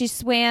swimmer. She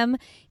swam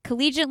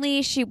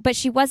collegiately, but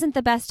she wasn't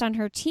the best on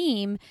her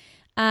team.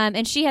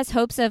 And she has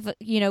hopes of,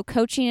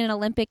 coaching an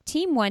Olympic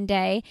team one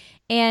day.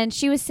 And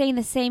she was saying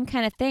the same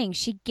kind of thing.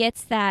 She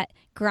gets that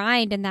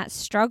grind and that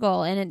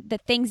struggle and the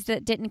things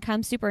that didn't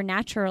come super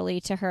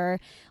naturally to her,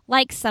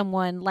 like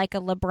someone like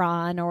a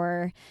LeBron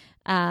or,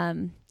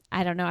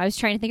 I don't know. I was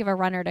trying to think of a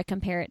runner to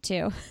compare it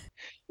to.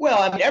 Well,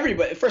 I mean,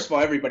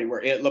 everybody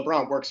works.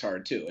 LeBron works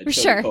hard too, and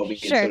so did Kobe, and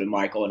so did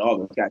Michael, and all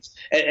those guys,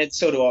 and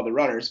so do all the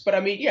runners. But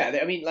I mean, yeah,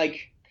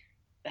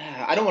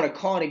 I don't want to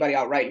call anybody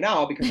out right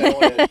now because I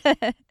don't want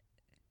to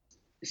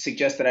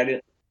suggest that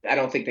I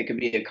don't think they could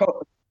be a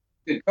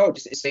good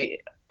coach.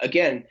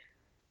 Again,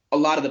 a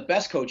lot of the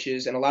best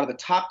coaches and a lot of the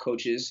top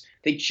coaches,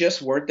 they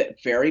just weren't the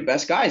very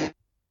best guys.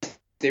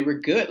 They were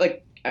good.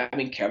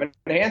 Kevin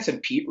Hansen,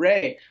 Pete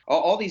Ray,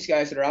 all these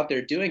guys that are out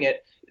there doing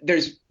it.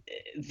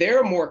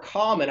 They're more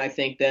common, I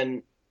think,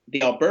 than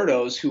the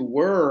Albertos, who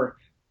were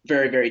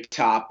very, very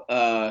top,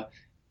 and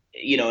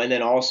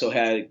then also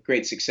had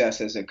great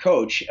success as a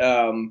coach.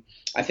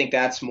 I think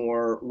that's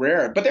more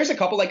rare. But there's a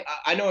couple,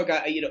 I know a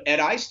guy, Ed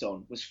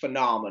Eyestone was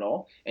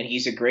phenomenal, and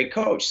he's a great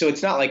coach. So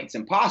it's not like it's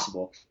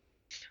impossible.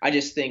 I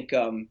just think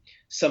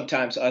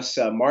sometimes us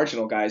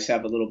marginal guys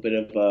have a little bit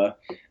of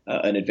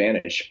an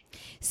advantage.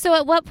 So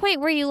at what point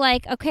were you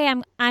like, okay,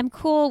 I'm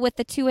cool with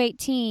the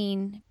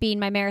 2:18 being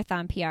my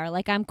marathon PR?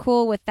 Like, I'm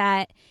cool with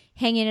that,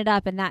 hanging it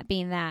up and that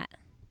being that?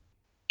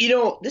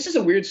 This is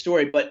a weird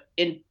story, but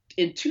in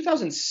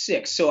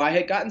 2006, so I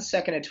had gotten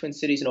second at Twin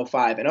Cities in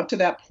 2005, and up to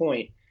that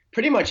point,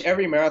 pretty much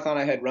every marathon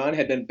I had run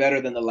had been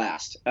better than the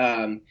last,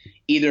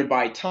 either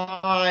by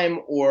time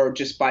or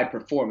just by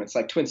performance.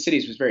 Like Twin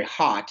Cities was very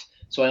hot,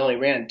 so I only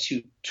ran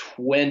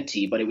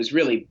 2:20, but it was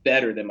really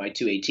better than my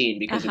 2:18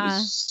 because it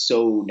was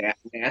so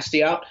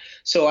nasty out.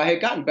 So I had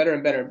gotten better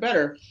and better and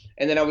better.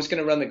 And then I was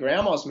going to run the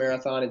Grandma's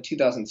Marathon in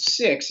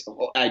 2006.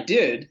 Well, I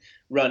did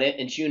run it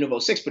in June of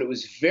 2006, but it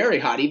was very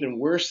hot, even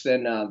worse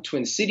than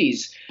Twin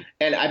Cities.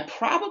 And I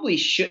probably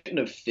shouldn't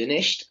have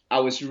finished.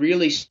 I was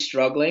really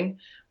struggling,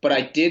 but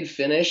I did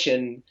finish.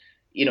 And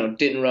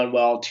didn't run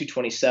well,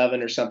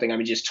 227 or something. I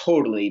mean, just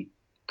totally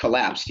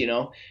collapsed,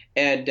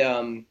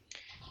 And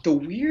the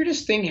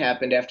weirdest thing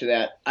happened after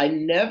that. I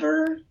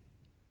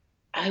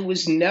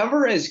was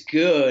never as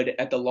good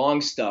at the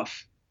long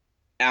stuff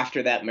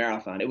after that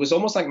marathon. It was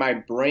almost like my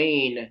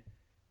brain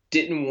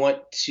didn't want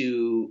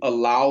to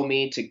allow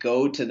me to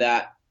go to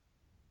that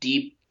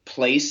deep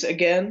place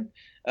again.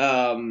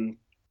 And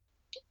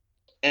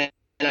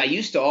I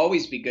used to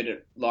always be good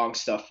at long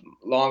stuff,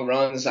 long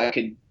runs. I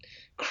could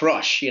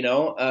crush.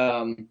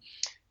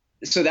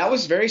 So that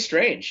was very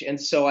strange. And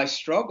so I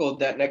struggled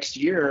that next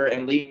year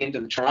and leading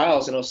into the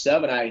trials in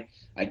 '07. I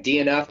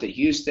DNF'd at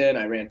Houston.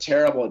 I ran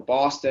terrible at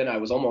Boston. I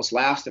was almost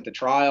last at the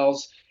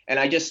trials. And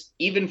I just,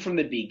 even from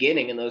the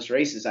beginning in those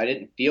races, I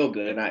didn't feel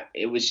good. And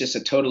it was just a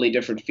totally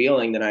different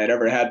feeling than I had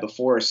ever had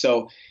before.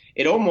 So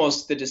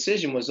the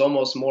decision was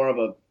almost more of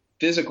a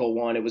physical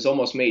one. It was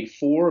almost made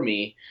for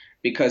me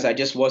because I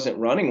just wasn't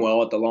running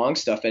well at the long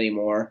stuff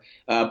anymore.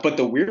 But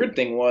the weird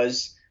thing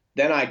was,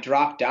 then I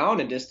dropped down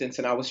in distance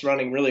and I was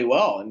running really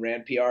well and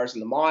ran PRs in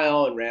the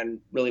mile and ran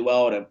really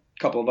well at a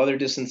couple of other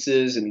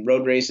distances and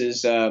road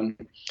races. So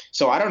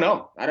I don't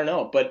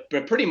know. But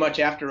pretty much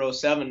after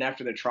 '07,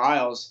 after the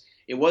trials,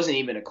 it wasn't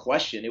even a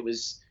question. It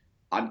was,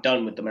 I'm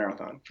done with the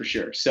marathon for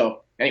sure.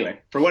 So anyway,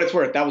 for what it's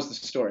worth, that was the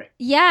story.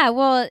 Yeah,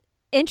 well,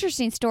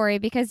 interesting story,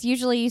 because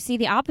usually you see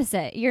the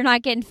opposite. You're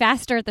not getting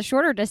faster at the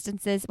shorter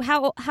distances.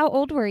 How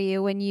old were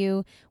you when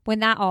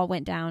that all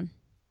went down?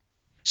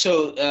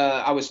 So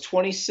I was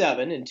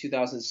 27 in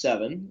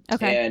 2007.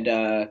 Okay. And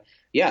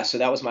so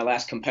that was my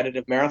last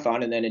competitive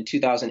marathon. And then in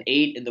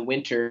 2008 in the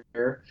winter,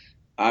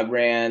 I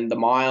ran the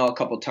mile a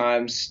couple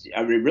times,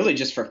 really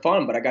just for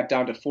fun, but I got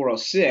down to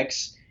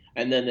 4:06.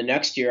 And then the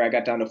next year I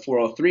got down to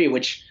 4:03,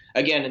 which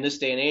again, in this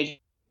day and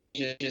age,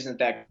 isn't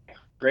that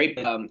great.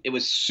 But it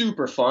was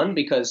super fun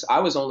because I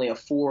was only a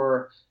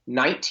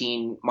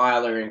 4:19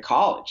 miler in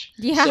college.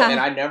 Yeah. And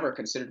I never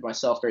considered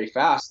myself very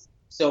fast.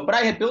 So, but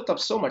I had built up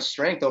so much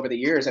strength over the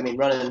years. I mean,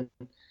 running,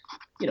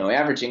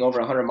 averaging over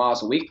 100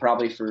 miles a week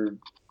probably for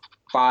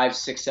 5,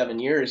 6, 7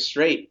 years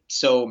straight.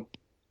 So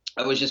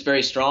I was just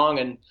very strong.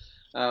 And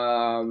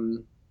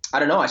I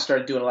don't know, I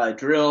started doing a lot of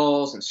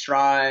drills and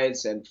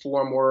strides and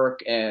form work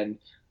and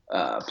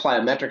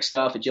plyometric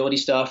stuff, agility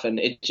stuff. And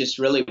it just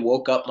really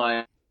woke up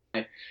my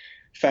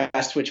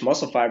fast twitch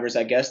muscle fibers,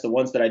 I guess, the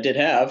ones that I did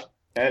have.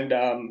 And,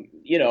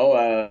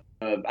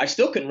 I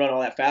still couldn't run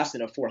all that fast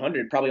in a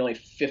 400, probably only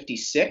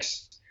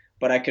 56,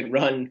 but I could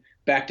run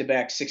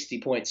back-to-back 60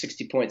 point.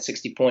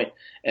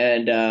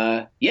 And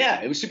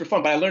it was super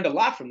fun. But I learned a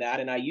lot from that,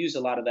 and I use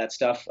a lot of that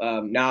stuff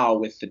now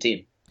with the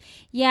team.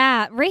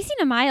 Yeah, racing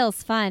a mile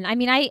is fun. I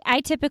mean,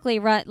 I typically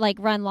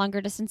run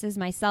longer distances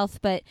myself,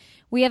 but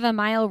we have a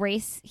mile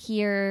race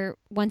here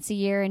once a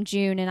year in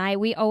June, and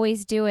we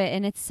always do it,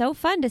 and it's so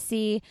fun to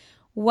see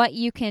what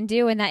you can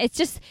do. And that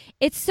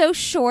it's so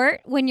short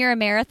when you're a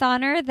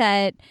marathoner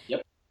that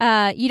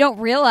you don't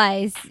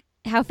realize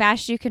how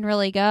fast you can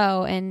really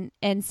go.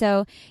 And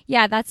so,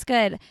 yeah, that's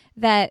good.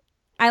 That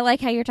I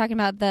like how you're talking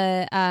about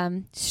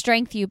the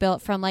strength you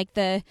built from like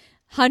the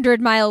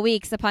 100-mile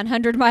weeks upon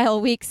 100-mile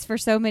weeks for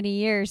so many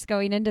years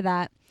going into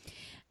that.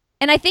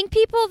 And I think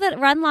people that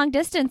run long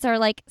distance are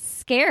like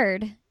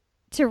scared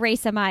to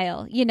race a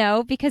mile,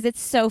 because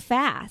it's so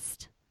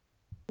fast.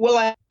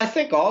 Well, I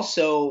think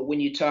also when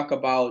you talk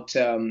about,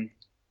 the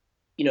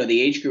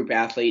age group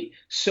athlete,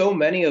 so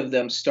many of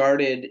them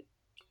started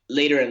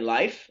later in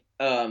life.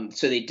 So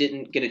they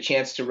didn't get a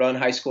chance to run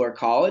high school or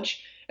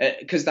college,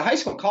 because the high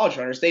school and college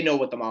runners, they know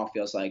what the mile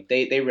feels like.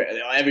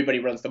 Everybody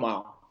runs the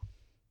mile,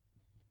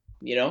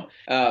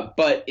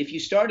 but if you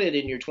started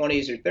in your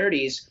 20s or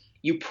 30s,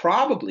 you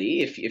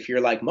probably, if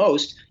you're like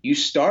most, you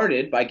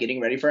started by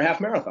getting ready for a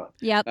half marathon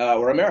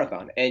or a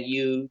marathon, and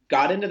you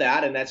got into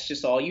that, and that's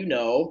just all you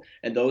know,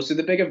 and those are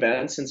the big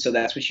events, and so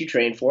that's what you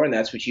train for, and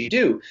that's what you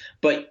do.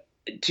 But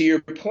to your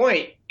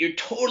point, you're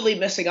totally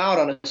missing out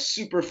on a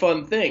super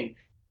fun thing,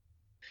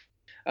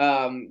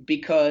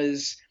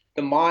 because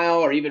the mile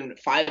or even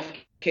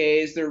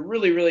 5Ks, they're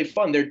really, really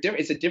fun. They're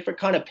different. It's a different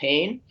kind of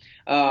pain,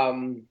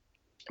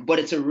 but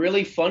it's a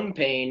really fun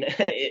pain,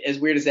 as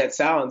weird as that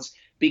sounds.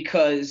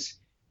 Because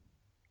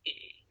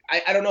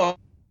I don't know,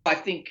 I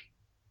think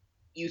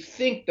you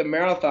think the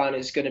marathon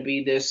is going to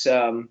be this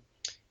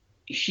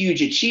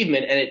huge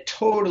achievement, and it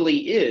totally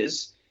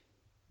is,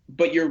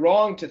 but you're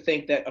wrong to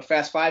think that a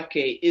fast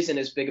 5K isn't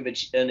as big of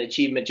an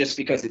achievement just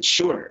because it's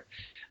shorter.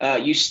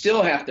 You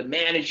still have to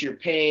manage your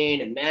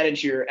pain and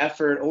manage your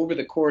effort over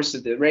the course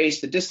of the race.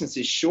 The distance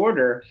is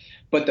shorter,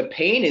 but the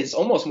pain is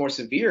almost more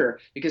severe,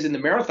 because in the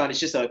marathon, it's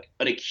just an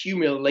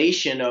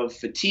accumulation of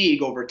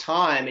fatigue over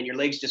time, and your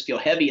legs just feel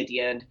heavy at the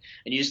end,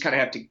 and you just kind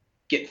of have to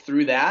get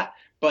through that.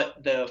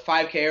 But the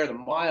 5K or the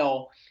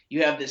mile,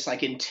 you have this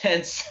like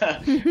intense,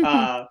 lactic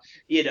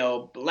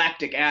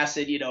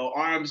acid,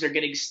 arms are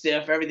getting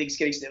stiff, everything's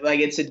getting stiff. Like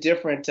it's a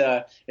different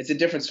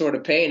sort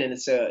of pain, and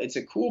it's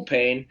a cool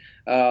pain.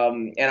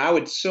 And I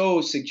would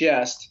so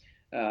suggest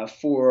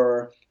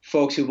for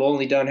folks who've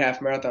only done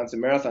half marathons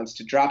and marathons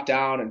to drop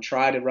down and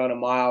try to run a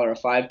mile or a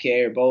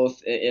 5K or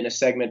both in a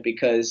segment,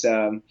 because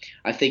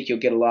I think you'll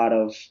get a lot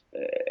of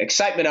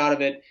excitement out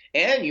of it,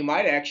 and you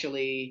might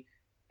actually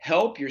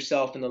help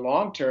yourself in the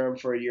long term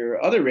for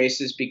your other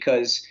races,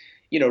 because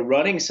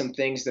running some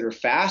things that are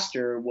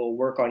faster will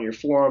work on your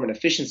form and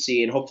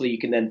efficiency, and hopefully you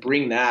can then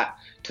bring that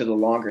to the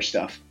longer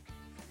stuff.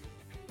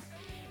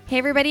 Hey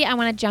everybody, I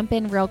want to jump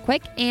in real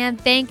quick and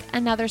thank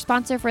another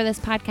sponsor for this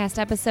podcast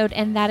episode,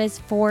 and that is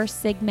Four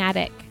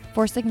Sigmatic.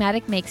 Four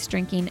Sigmatic makes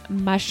drinking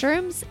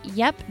mushrooms,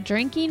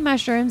 drinking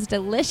mushrooms,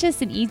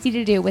 delicious and easy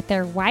to do with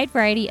their wide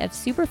variety of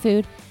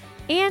superfood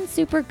and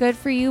super good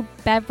for you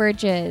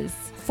beverages.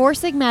 Four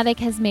Sigmatic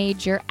has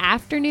made your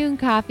afternoon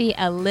coffee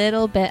a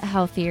little bit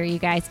healthier, you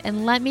guys,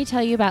 and let me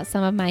tell you about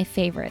some of my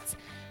favorites.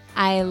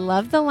 I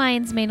love the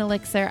Lion's Mane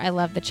Elixir, I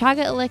love the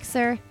Chaga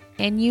Elixir,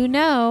 and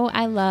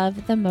I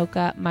love the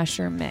Mocha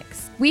Mushroom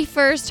Mix. We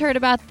first heard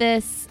about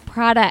this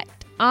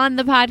product on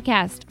the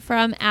podcast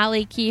from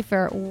Allie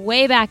Kiefer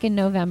way back in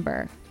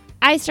November.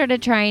 I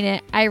started trying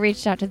it. I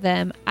reached out to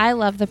them. I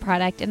love the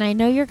product, and I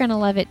know you're going to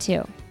love it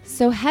too.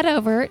 So head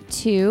over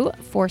to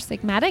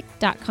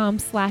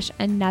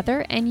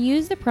foursigmatic.com/another and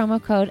use the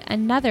promo code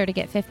another to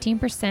get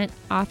 15%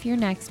 off your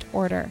next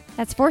order.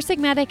 That's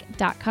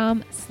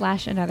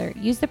foursigmatic.com/another.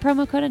 Use the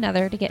promo code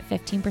another to get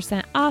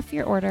 15% off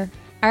your order.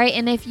 All right,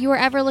 and if you are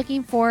ever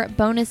looking for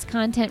bonus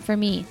content from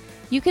me,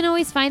 you can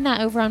always find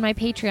that over on my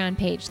Patreon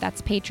page. That's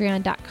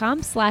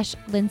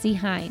patreon.com/Lindsey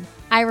Hein.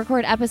 I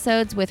record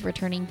episodes with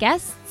returning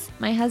guests,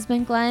 my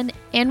husband Glenn,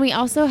 and we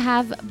also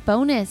have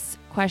bonus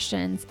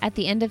questions at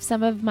the end of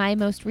some of my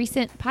most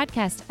recent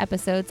podcast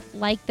episodes,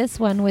 like this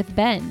one with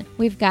Ben.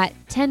 We've got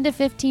 10 to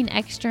 15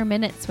 extra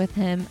minutes with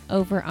him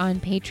over on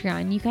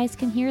Patreon. You guys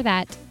can hear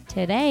that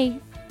today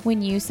when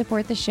you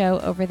support the show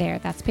over there.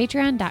 That's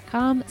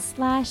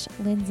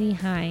patreon.com/Lindsey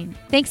Hein.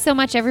 Thanks so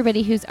much,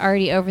 everybody who's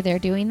already over there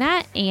doing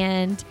that,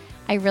 and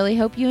I really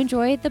hope you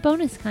enjoy the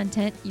bonus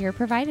content you're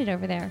provided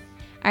over there.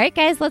 All right,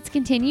 guys, let's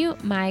continue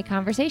my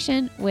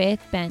conversation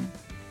with Ben.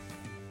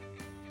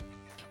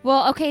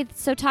 Well, okay,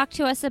 so talk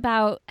to us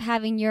about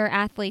having your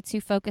athletes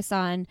who focus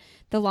on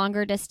the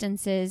longer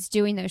distances,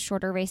 doing those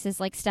shorter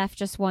races, like Steph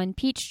just won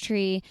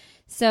Peachtree.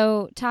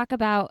 So talk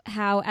about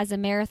how, as a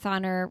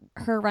marathoner,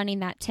 her running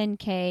that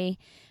 10K,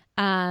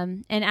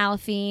 and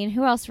Alphine,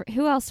 who else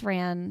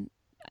ran?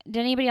 Did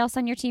anybody else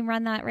on your team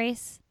run that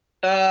race?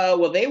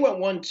 Well, they went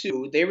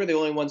 1-2. They were the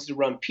only ones to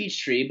run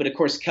Peachtree, but of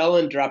course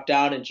Kellen dropped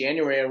out in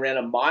January and ran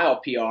a mile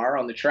PR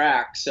on the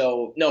track.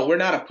 So no, we're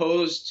not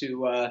opposed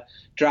to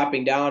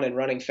dropping down and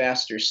running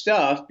faster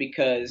stuff,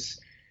 because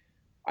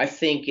I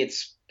think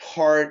it's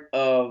part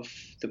of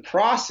the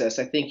process.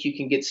 I think you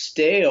can get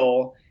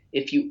stale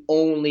if you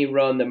only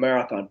run the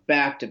marathon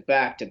back to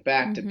back to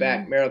back to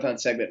back, marathon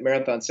segment,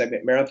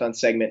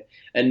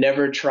 and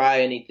never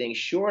try anything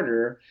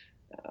shorter.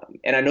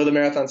 And I know the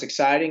marathon's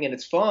exciting and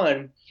it's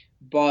fun,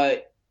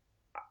 but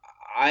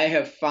I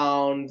have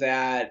found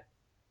that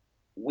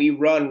we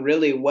run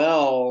really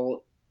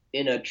well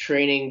in a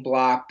training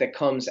block that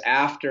comes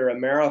after a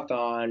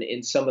marathon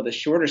in some of the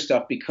shorter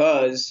stuff,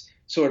 because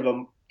sort of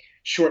a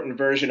shortened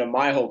version of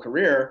my whole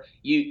career,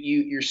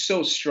 you're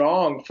so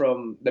strong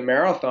from the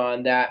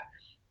marathon that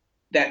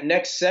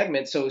next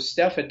segment. So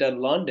Steph had done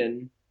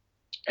London,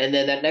 and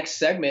then that next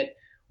segment,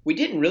 we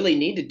didn't really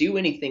need to do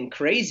anything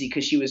crazy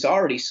because she was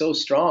already so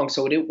strong.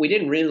 So we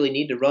didn't really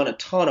need to run a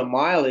ton of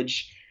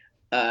mileage.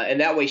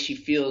 And that way she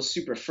feels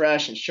super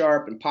fresh and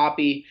sharp and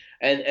poppy.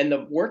 And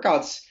the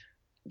workouts,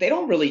 they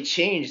don't really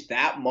change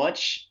that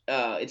much.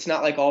 It's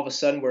not like all of a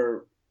sudden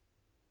we're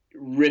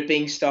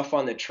ripping stuff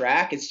on the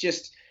track. It's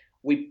just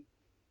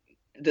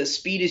the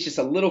speed is just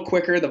a little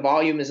quicker. The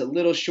volume is a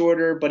little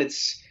shorter, but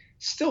it's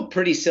still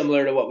pretty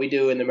similar to what we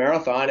do in the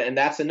marathon. And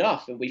that's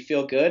enough. And we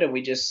feel good, and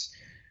we just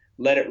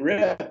let it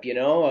rip,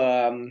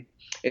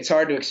 It's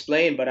hard to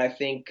explain, but I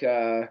think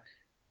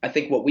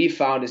what we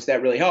found is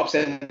that really helps.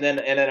 And then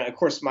of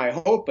course my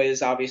hope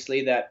is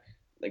obviously that,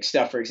 like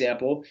Steph, for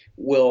example,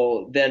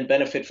 will then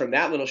benefit from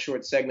that little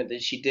short segment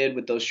that she did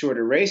with those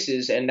shorter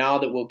races. And now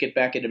that we'll get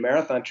back into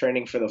marathon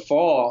training for the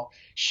fall,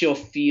 she'll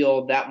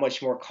feel that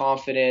much more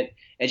confident,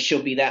 and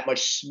she'll be that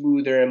much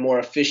smoother and more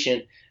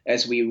efficient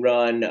as we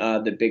run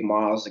the big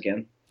miles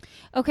again.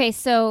 Okay,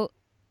 so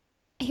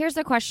here's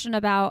a question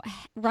about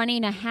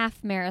running a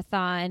half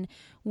marathon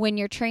when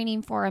you're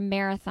training for a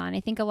marathon. I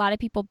think a lot of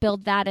people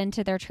build that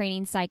into their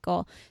training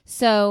cycle.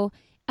 So,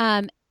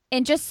 and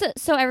just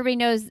so everybody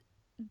knows,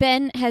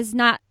 Ben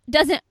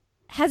hasn't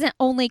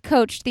only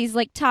coached these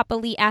like top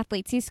elite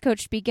athletes. He's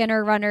coached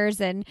beginner runners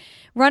and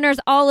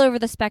runners all over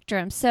the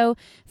spectrum. So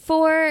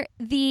for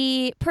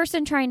the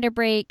person trying to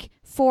break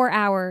 4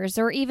 hours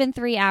or even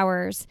 3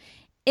 hours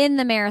in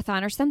the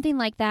marathon or something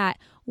like that,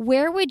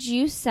 where would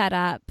you set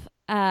up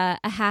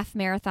a half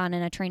marathon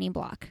in a training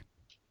block?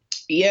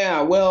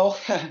 Yeah, well,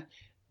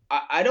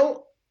 I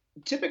don't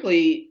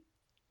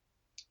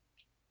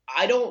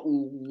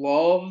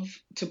love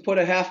to put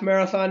a half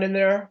marathon in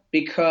there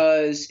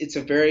because it's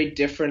a very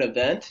different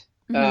event.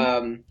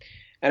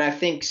 And I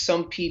think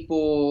some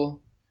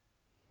people,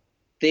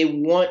 they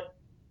want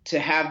to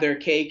have their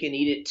cake and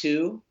eat it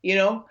too, you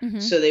know? Hmm.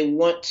 So they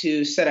want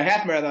to set a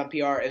half marathon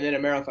PR and then a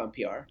marathon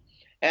PR.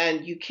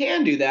 And you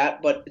can do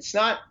that, but it's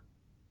not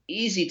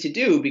easy to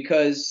do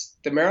because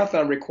the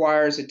marathon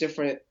requires a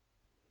different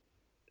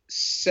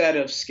set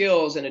of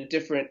skills and a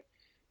different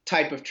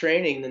type of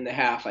training than the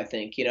half, I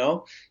think, you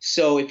know?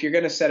 So if you're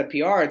going to set a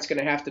PR, it's going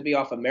to have to be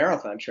off of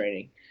marathon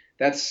training.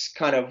 That's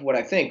kind of what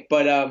I think.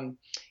 But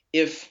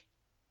if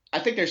I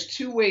think there's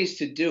two ways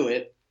to do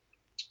it.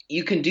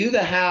 You can do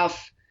the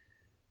half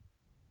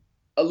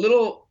a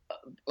little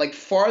like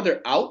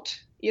farther out,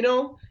 you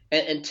know,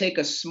 and take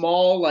a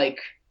small like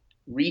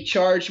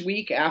recharge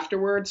week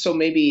afterwards. So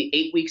maybe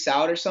 8 weeks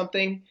out or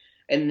something,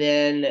 and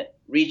then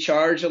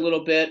recharge a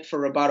little bit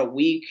for about a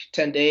week,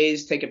 10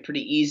 days, take it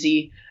pretty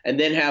easy, and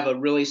then have a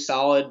really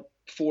solid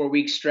 4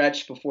 week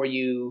stretch before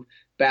you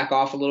back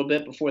off a little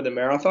bit before the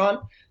marathon.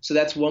 So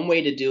that's one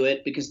way to do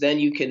it because then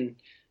you can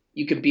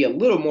be a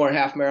little more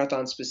half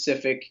marathon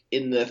specific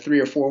in the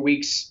 3 or 4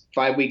 weeks,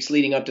 5 weeks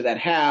leading up to that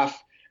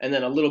half, and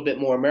then a little bit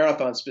more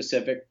marathon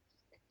specific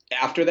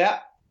after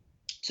that.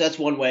 So that's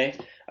one way.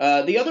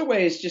 The other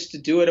way is just to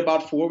do it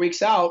about 4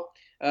 weeks out.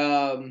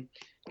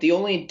 The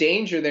only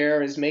danger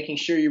there is making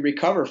sure you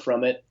recover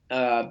from it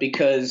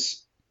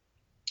because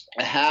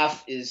a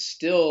half is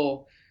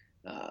still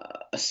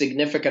a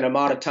significant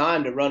amount of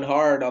time to run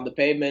hard on the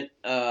pavement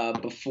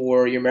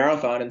before your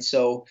marathon. And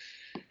so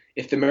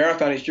if the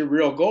marathon is your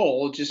real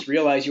goal, just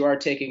realize you are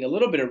taking a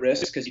little bit of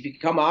risk because if you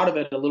come out of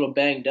it a little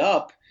banged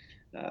up,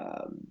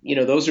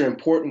 those are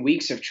important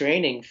weeks of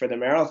training for the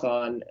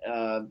marathon.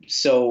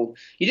 So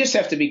you just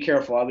have to be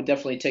careful. I would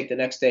definitely take the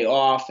next day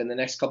off and the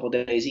next couple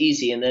of days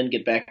easy and then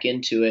get back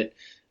into it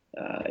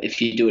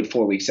if you do it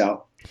 4 weeks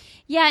out.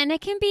 Yeah, and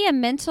it can be a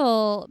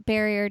mental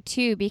barrier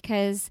too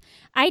because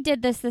I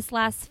did this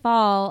last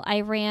fall.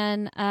 I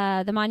ran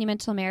the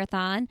Monumental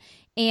Marathon,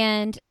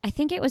 and I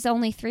think it was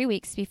only 3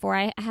 weeks before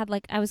I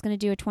was going to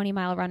do a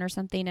 20-mile run or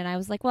something, and I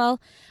was like, well,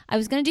 I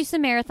was going to do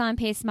some marathon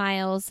pace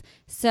miles.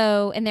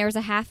 So, and there was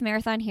a half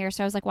marathon here,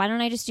 so I was like, why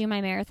don't I just do my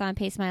marathon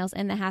pace miles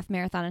in the half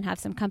marathon and have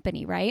some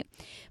company, right?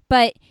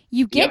 But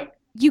you get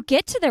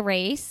to the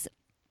race.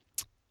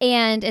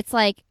 And it's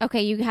like,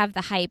 okay, you have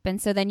the hype, and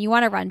so then you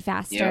want to run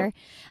faster.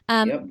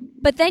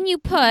 But then you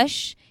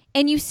push,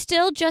 and you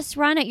still just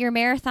run at your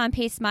marathon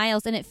pace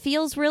miles, and it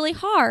feels really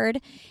hard.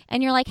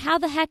 And you're like, how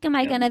the heck am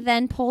I going to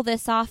then pull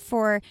this off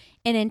for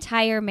an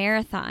entire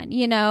marathon,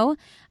 you know?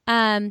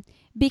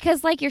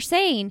 Because like you're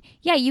saying,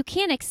 yeah, you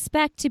can't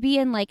expect to be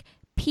in like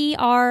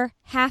PR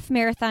half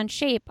marathon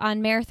shape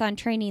on marathon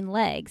training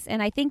legs.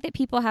 And I think that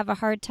people have a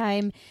hard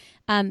time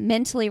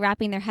mentally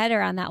wrapping their head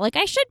around that. Like,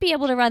 I should be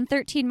able to run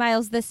 13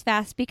 miles this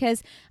fast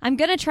because I'm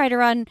going to try to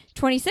run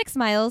 26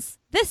 miles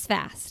this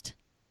fast.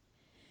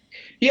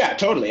 Yeah,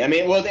 totally. I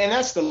mean, well, and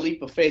that's the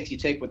leap of faith you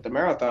take with the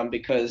marathon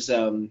because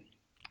that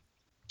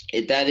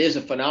is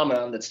a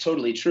phenomenon that's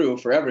totally true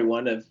for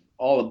everyone of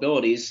all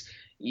abilities.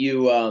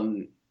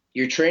 You're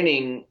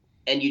training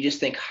and you just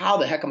think, how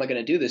the heck am I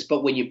going to do this?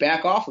 But when you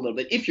back off a little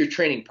bit, if you're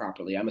training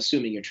properly, I'm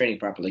assuming you're training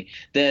properly,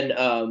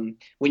 then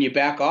when you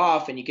back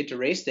off and you get to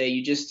race day,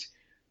 you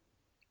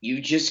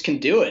just can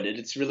do it.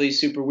 It's really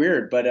super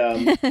weird. But,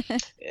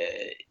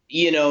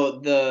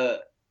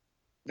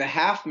 the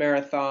half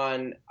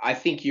marathon, I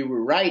think you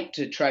were right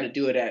to try to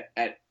do it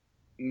at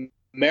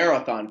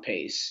marathon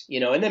pace,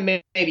 and then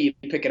maybe you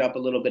pick it up a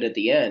little bit at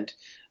the end.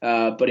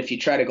 But if you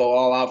try to go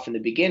all out from the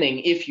beginning,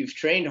 if you've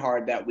trained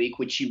hard that week,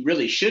 which you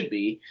really should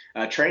be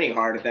training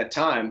hard at that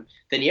time,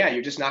 then yeah,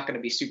 you're just not going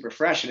to be super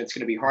fresh and it's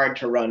going to be hard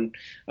to run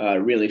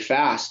really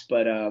fast.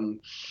 But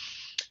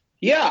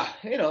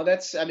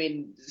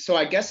so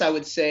I guess I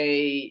would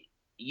say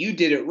you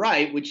did it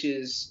right, which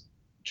is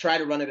try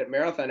to run it at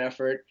marathon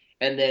effort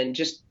and then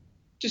just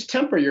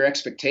temper your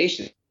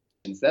expectations.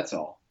 That's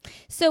all.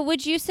 So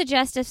would you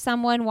suggest if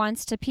someone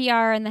wants to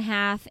PR in the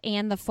half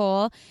and the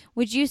full,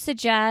 would you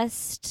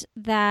suggest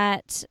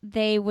that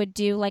they would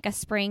do like a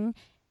spring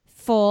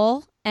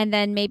full and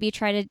then maybe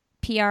try to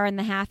PR in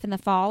the half in the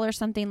fall or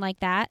something like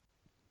that?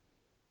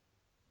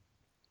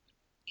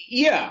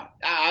 Yeah,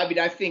 I mean,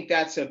 I think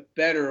that's a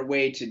better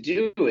way to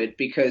do it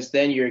because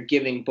then you're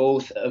giving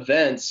both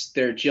events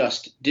their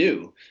just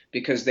due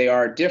because they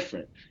are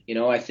different.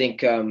 I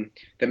think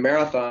the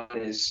marathon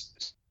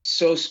is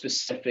so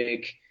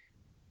specific.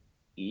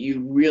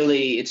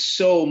 It's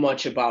so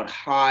much about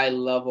high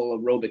level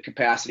aerobic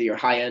capacity or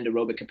high end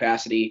aerobic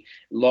capacity,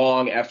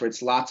 long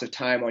efforts, lots of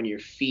time on your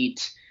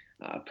feet,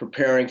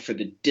 preparing for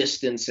the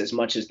distance as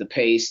much as the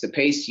pace. The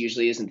pace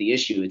usually isn't the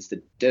issue. It's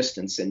the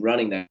distance and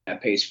running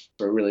that pace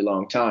for a really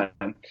long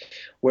time.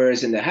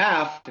 Whereas in the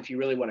half, if you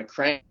really want to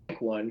crank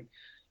one,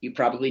 you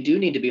probably do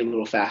need to be a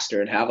little faster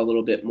and have a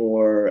little bit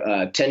more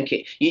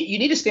 10K. You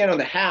need to stand on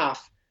the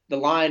half, the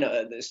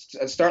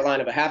start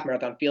line of a half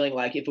marathon, feeling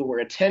like if it were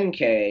a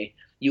 10K,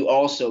 you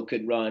also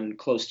could run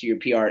close to your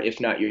PR, if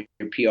not your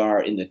PR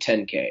in the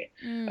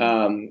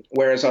 10K.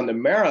 Whereas on the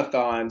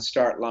marathon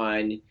start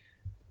line,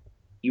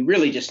 you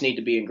really just need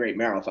to be in great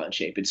marathon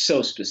shape. It's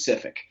so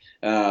specific.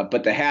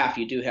 But the half,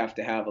 you do have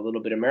to have a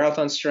little bit of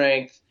marathon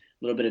strength,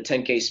 a little bit of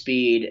 10K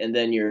speed, and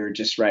then you're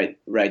just right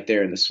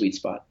there in the sweet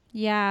spot.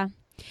 Yeah.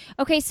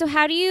 Okay, so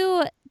how do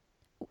you,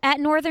 at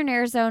Northern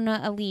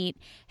Arizona Elite,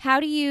 how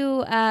do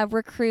you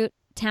recruit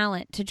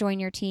talent to join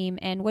your team,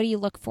 and what do you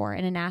look for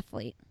in an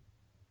athlete?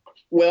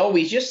 Well,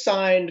 we just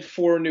signed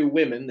 4 new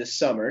women this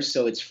summer,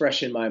 so it's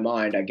fresh in my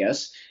mind, I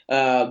guess.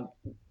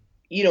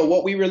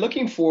 What we were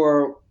looking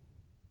for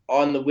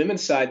on the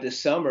women's side this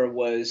summer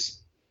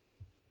was,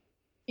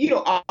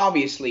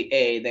 obviously,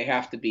 they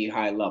have to be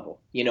high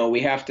level.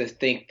 We have to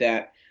think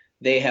that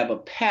they have a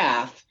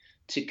path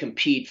to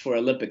compete for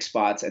Olympic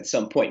spots at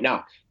some point.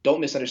 Now, don't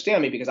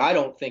misunderstand me, because I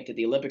don't think that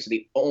the Olympics are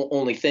the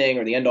only thing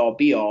or the end all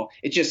be all.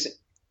 It's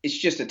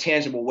just a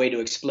tangible way to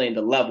explain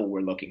the level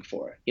we're looking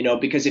for.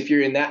 Because if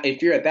you're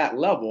at that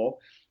level,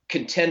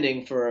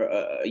 contending for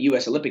a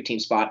U.S. Olympic team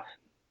spot,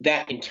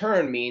 that in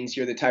turn means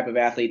you're the type of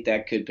athlete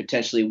that could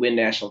potentially win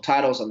national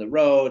titles on the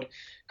road,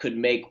 could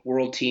make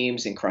world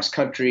teams in cross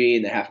country,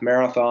 in the half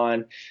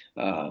marathon.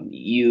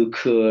 You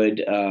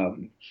could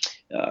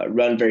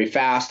run very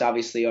fast,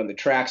 obviously, on the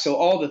track. So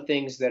all the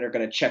things that are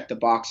going to check the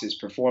boxes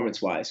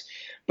performance wise.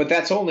 But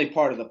that's only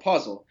part of the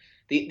puzzle.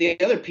 The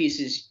other piece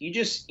is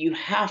you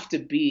have to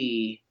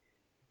be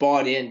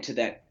bought into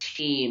that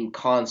team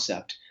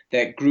concept,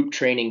 that group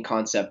training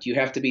concept. You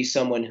have to be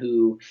someone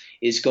who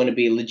is going to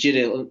be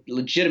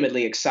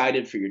legitimately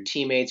excited for your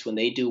teammates when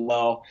they do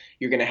well.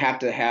 You're going to have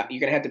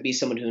to be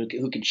someone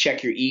who can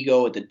check your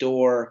ego at the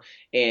door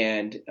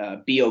and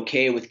be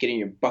okay with getting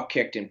your butt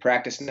kicked in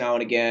practice now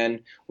and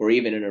again, or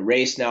even in a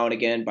race now and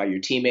again by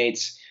your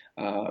teammates.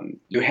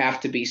 You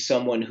have to be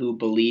someone who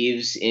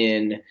believes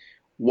in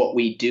what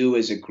we do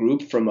as a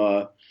group from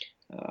a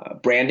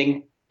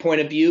branding point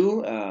of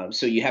view.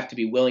 So you have to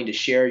be willing to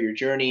share your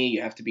journey.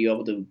 You have to be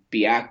able to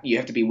you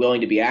have to be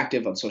willing to be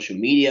active on social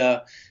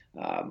media,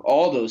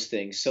 all those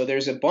things. So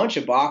there's a bunch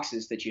of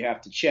boxes that you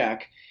have to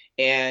check.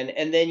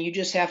 And then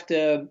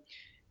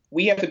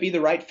we have to be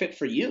the right fit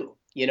for you.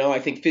 I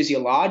think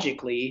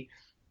physiologically,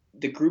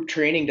 the group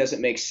training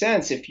doesn't make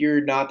sense if you're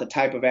not the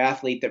type of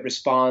athlete that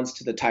responds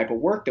to the type of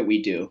work that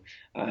we do.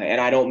 And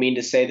I don't mean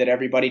to say that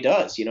everybody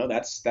does.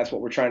 That's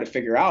what we're trying to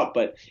figure out.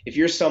 But if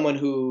you're someone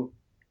who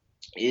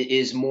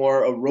is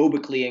more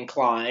aerobically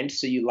inclined,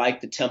 so you like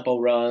the tempo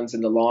runs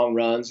and the long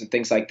runs and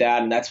things like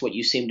that, and that's what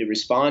you seem to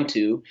respond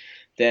to,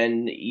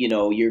 then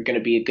you're going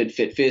to be a good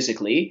fit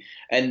physically.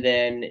 And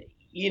then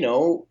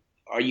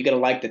are you going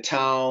to like the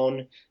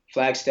town,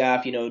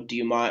 Flagstaff? Do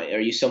you mind?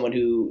 Are you someone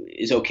who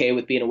is okay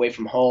with being away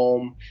from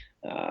home,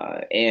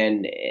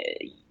 and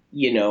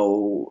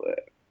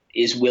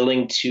is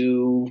willing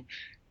to?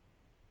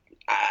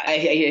 I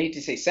hate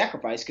to say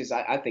sacrifice, because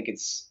I think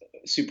it's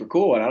super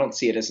cool and I don't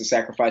see it as a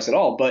sacrifice at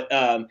all. But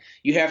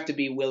you have to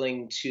be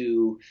willing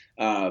to,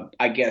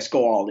 I guess,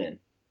 go all in.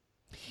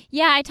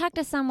 Yeah, I talked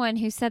to someone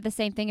who said the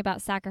same thing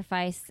about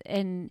sacrifice,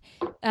 and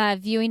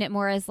viewing it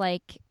more as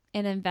like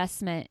an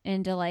investment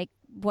into like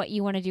what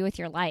you want to do with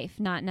your life,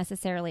 not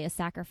necessarily a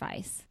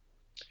sacrifice.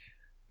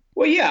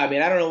 Well, yeah, I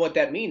mean, I don't know what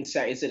that means.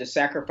 Is it a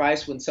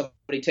sacrifice when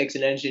somebody takes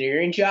an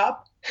engineering job?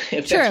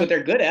 If True. that's what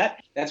they're good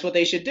at, that's what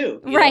they should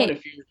do. Right. And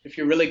if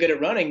you're really good at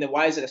running, then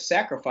why is it a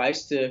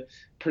sacrifice to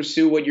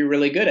pursue what you're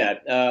really good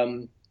at?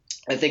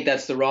 I think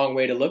that's the wrong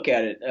way to look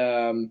at it.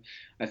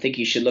 I think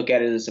you should look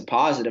at it as a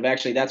positive.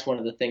 Actually, that's one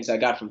of the things I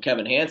got from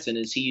Kevin Hansen,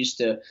 is he used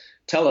to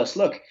tell us,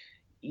 look,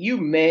 you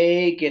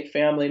may get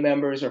family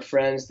members or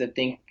friends that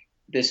think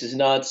this is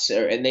nuts,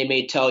 and they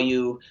may tell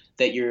you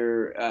that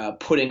you're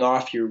putting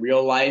off your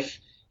real life.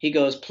 He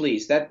goes,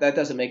 please, that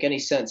doesn't make any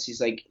sense. He's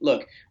like,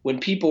 look, when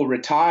people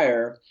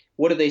retire,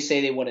 what do they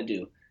say they want to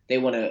do? They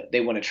want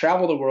to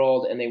travel the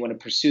world, and they want to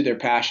pursue their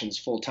passions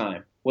full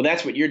time. Well,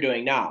 that's what you're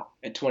doing now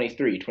at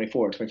 23,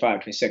 24,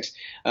 25, 26.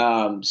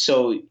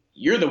 So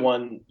you're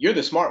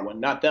the smart one,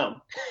 not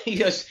them. He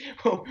goes,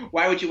 well,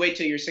 why would you wait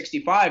till you're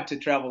 65 to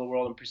travel the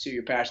world and pursue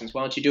your passions?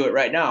 Why don't you do it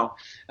right now?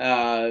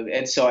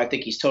 And so I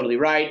think he's totally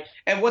right.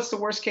 And what's the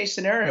worst case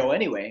scenario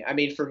anyway? I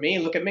mean, for me,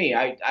 look at me.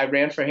 I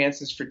ran for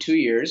Hansen's for 2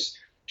 years.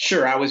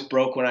 Sure, I was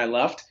broke when I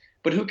left,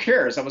 but who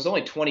cares? I was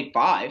only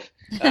 25.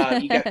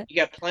 You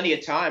got plenty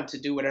of time to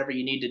do whatever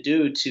you need to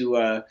do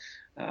to,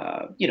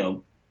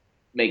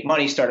 make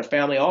money, start a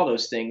family, all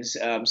those things.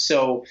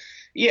 So,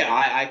 yeah,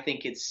 I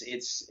think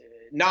it's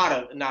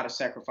not a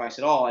sacrifice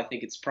at all. I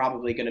think it's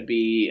probably going to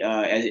be,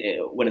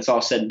 when it's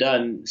all said and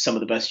done, some of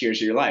the best years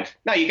of your life.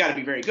 Now, you got to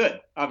be very good,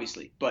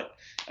 obviously, but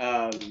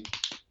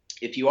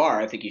if you are,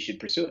 I think you should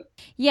pursue it.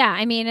 Yeah,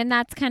 I mean, and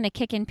that's kind of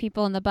kicking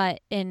people in the butt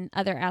in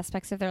other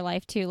aspects of their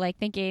life too, like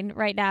thinking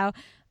right now,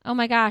 oh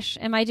my gosh,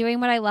 am I doing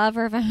what I love,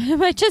 or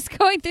am I just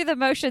going through the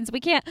motions? We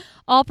can't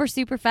all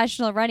pursue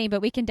professional running, but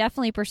we can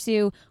definitely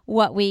pursue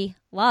what we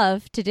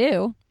love to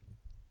do.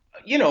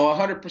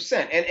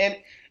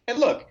 100%. And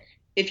look,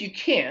 if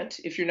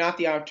you're not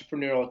the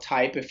entrepreneurial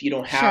type, if you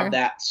don't have Sure.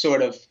 that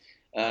sort of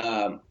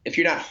if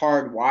you're not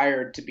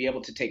hardwired to be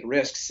able to take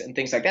risks and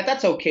things like that,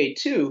 that's okay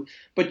too.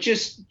 But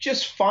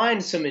just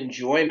find some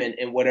enjoyment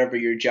in whatever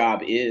your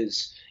job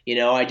is.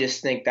 I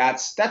just think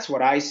that's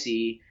what I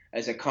see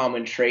as a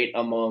common trait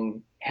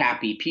among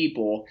happy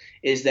people,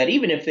 is that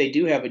even if they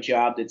do have a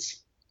job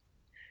that's,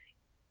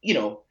 you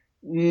know,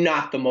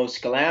 not the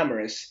most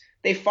glamorous,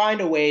 they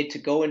find a way to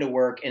go into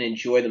work and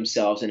enjoy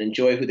themselves and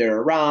enjoy who they're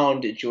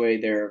around, enjoy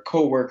their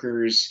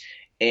coworkers,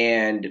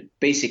 and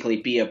basically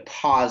be a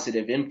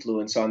positive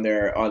influence on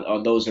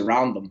those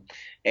around them.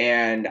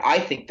 And I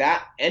think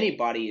that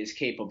anybody is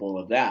capable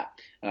of that.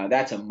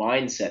 That's a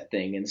mindset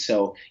thing. And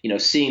so,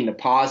 seeing the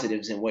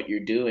positives in what you're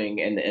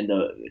doing, and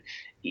the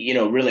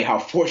really how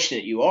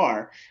fortunate you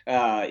are,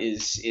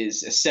 is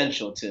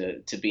essential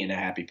to being a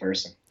happy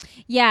person.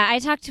 Yeah, I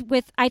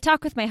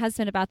talk with my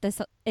husband about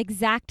this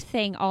exact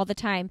thing all the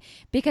time,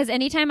 because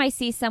anytime I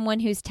see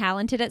someone who's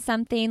talented at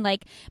something,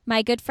 like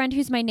my good friend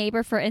who's my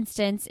neighbor, for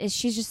instance,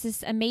 she's just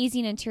this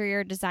amazing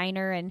interior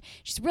designer and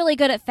she's really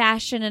good at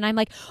fashion, and I'm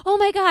like, "Oh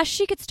my gosh,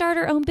 she could start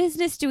her own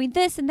business doing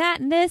this and that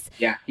and this."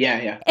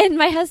 Yeah. And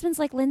my husband's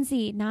like,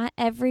 "Lindsay, not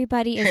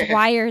everybody is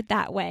wired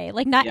that way.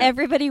 Like not Yeah.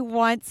 everybody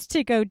wants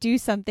to go do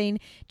something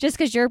just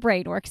cuz your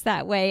brain works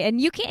that way."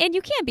 And you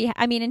can't be,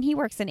 I mean, and he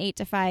works an 8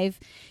 to 5,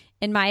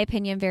 in my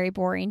opinion, very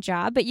boring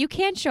job, but you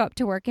can show up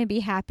to work and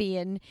be happy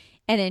and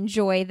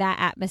enjoy that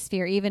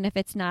atmosphere, even if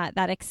it's not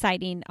that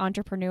exciting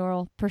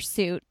entrepreneurial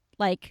pursuit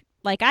like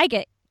I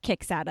get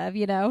kicks out of.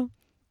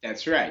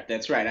 That's right.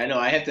 That's right. I know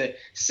I have to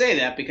say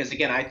that because,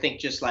 again, I think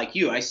just like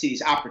you, I see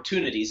these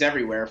opportunities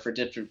everywhere for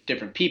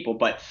different people.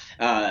 But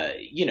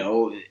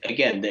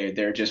again,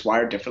 they're just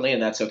wired differently,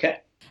 and that's okay.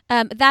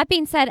 That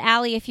being said,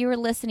 Allie, if you were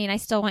listening, I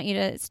still want you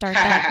to start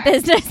that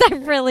business. I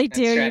really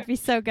do. That's right. You'd be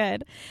so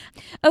good.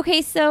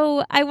 Okay,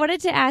 so I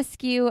wanted to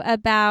ask you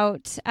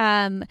about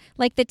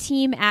like the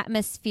team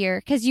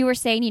atmosphere, because you were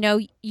saying,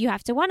 you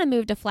have to want to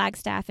move to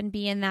Flagstaff and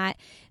be in that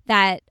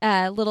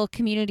little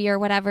community or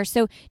whatever.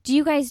 So do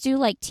you guys do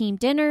like team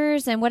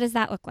dinners, and what does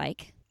that look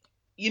like?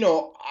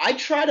 I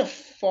try to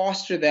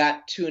foster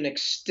that to an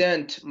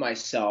extent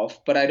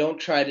myself, but I don't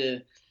try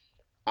to.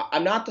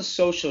 I'm not the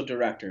social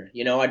director.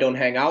 I don't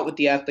hang out with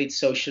the athletes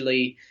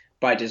socially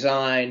by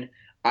design.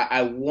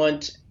 I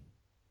want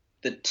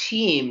the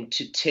team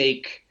to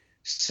take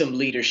some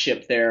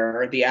leadership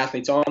there, or the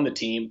athletes on the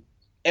team.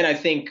 And I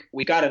think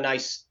we got a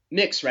nice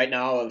mix right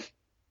now of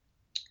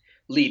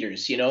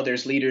leaders.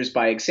 There's leaders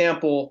by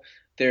example,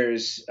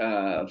 there's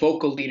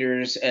vocal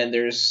leaders, and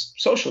there's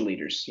social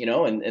leaders,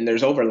 and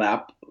there's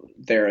overlap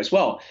there as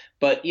well.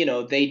 But,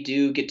 they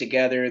do get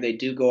together, they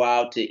do go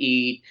out to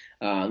eat,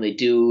 they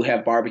do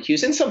have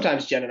barbecues, and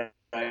sometimes Jen and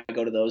I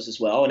go to those as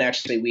well. And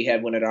actually, we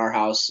had one at our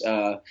house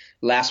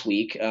last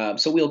week,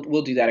 so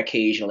we'll do that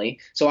occasionally.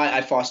 So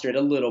I foster it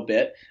a little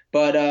bit,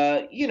 but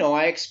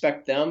I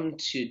expect them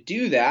to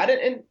do that,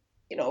 and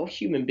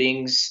human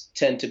beings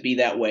tend to be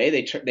that way.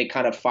 They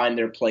kind of find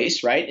their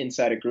place right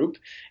inside a group,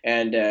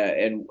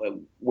 and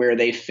where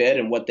they fit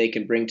and what they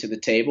can bring to the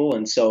table.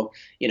 And so,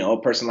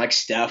 a person like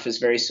Steph is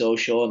very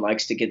social and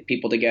likes to get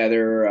people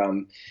together.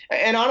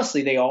 And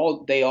honestly, they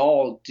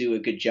all do a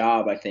good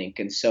job, I think.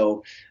 And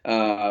so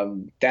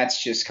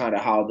that's just kind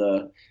of how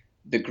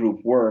the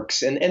group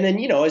works. And then,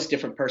 as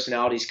different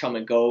personalities come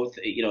and go,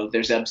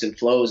 there's ebbs and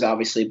flows,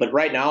 obviously. But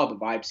right now, the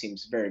vibe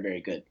seems very,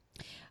 very good.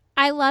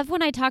 I love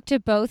when I talk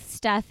to both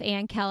Steph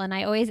and Kellen.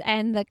 I always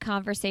end the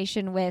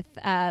conversation with,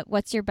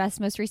 what's your best,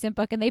 most recent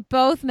book? And they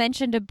both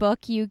mentioned a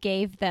book you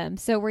gave them.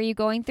 So were you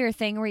going through a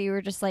thing where you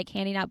were just like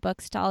handing out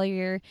books to all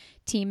your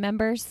team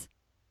members?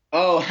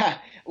 Oh,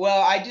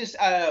 well, I just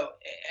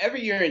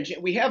every year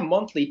we have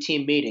monthly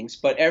team meetings,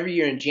 but every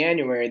year in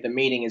January, the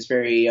meeting is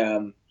very,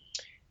 I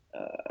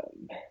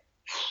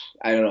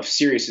don't know if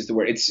serious is the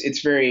word.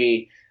 It's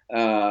very,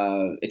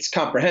 it's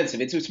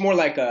comprehensive. It's more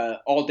like a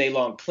all day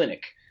long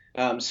clinic.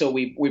 So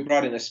we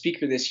brought in a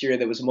speaker this year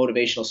that was a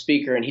motivational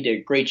speaker, and he did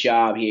a great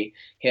job. He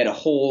had a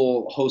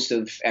whole host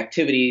of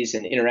activities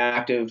and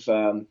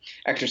interactive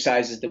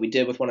exercises that we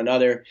did with one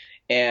another.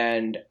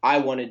 And I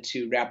wanted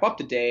to wrap up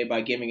the day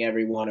by giving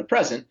everyone a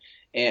present,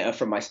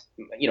 from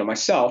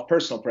myself,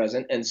 personal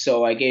present. And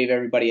so I gave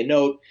everybody a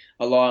note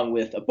along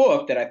with a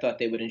book that I thought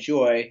they would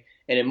enjoy.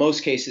 And in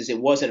most cases, it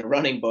wasn't a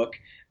running book,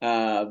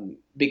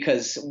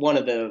 because one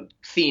of the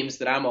themes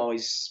that I'm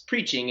always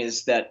preaching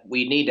is that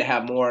we need to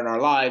have more in our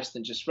lives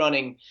than just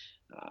running.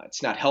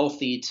 It's not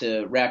healthy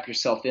to wrap your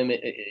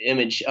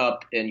self-image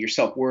up and your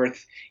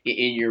self-worth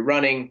in your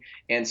running.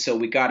 And so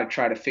we got to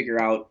try to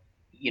figure out,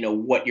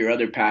 what your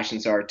other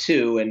passions are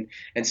too.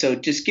 And so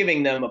just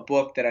giving them a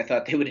book that I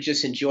thought they would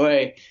just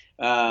enjoy,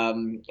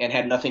 and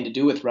had nothing to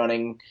do with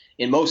running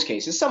in most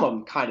cases. Some of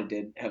them kind of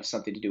did have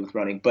something to do with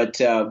running, but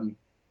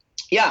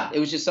yeah, it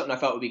was just something I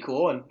thought would be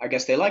cool, and I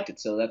guess they liked it,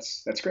 so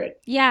that's great.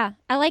 Yeah,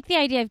 I like the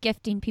idea of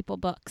gifting people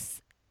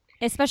books,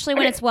 especially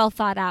when it's well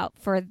thought out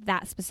for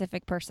that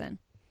specific person.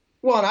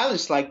 Well, and I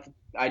just like the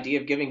idea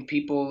of giving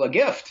people a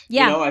gift.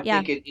 Yeah, I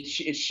think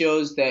it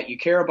shows that you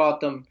care about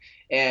them,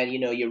 and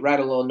you write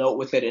a little note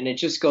with it, and it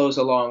just goes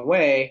a long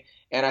way.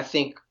 And I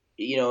think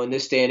in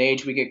this day and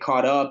age, we get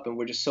caught up and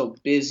we're just so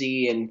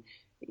busy, and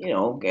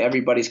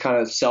everybody's kind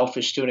of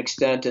selfish to an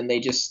extent, and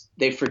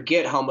they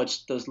forget how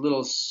much those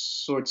little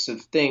sorts of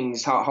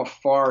things, how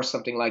far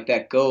something like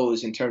that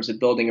goes in terms of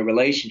building a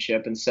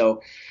relationship. And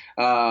so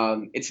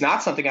it's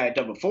not something I had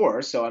done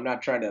before, so I'm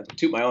not trying to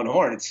toot my own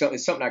horn. It's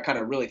something I kind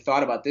of really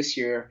thought about this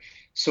year,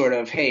 sort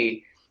of,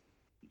 hey,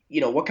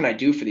 what can I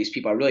do for these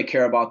people? I really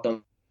care about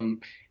them,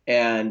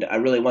 and I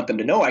really want them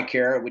to know I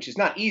care, which is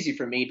not easy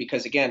for me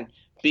because, again,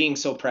 being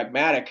so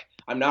pragmatic,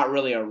 I'm not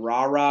really a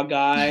rah-rah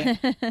guy,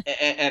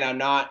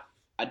 and I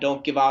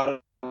don't give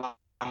out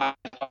high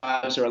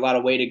fives or a lot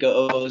of way to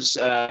goes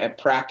at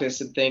practice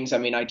and things. I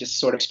mean, I just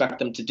sort of expect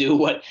them to do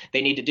what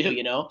they need to do,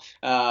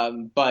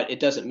 but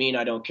it doesn't mean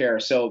I don't care.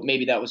 So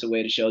maybe that was a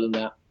way to show them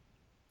that.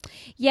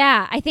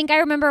 Yeah, I think I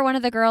remember one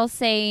of the girls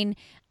saying,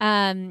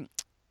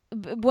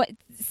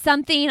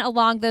 something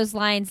along those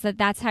lines,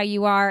 that's how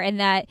you are, and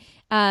that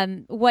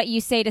what you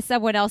say to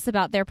someone else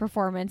about their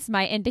performance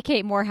might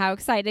indicate more how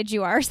excited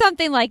you are, or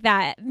something like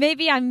that.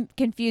 Maybe I'm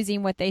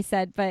confusing what they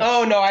said, but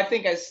oh no, I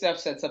think Steph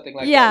said something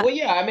like that. Well,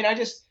 yeah, I mean,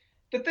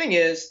 the thing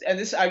is, and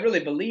this I really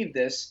believe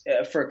this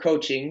for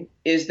coaching,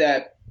 is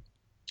that,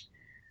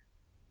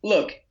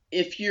 look,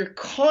 if you're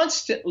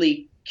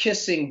constantly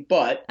kissing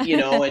butt,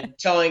 and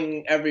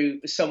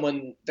telling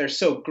someone they're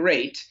so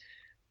great,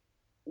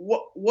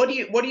 what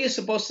are you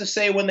supposed to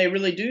say when they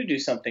really do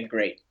something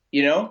great?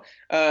 You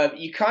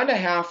kind of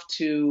have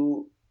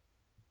to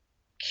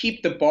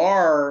keep the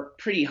bar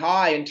pretty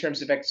high in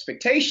terms of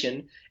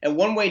expectation, and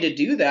one way to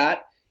do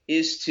that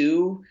is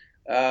to,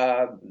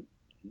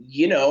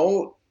 in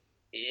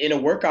a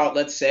workout,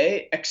 let's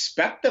say,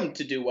 expect them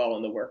to do well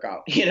in the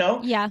workout.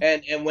 Yeah.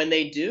 And when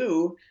they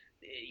do,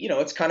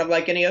 it's kind of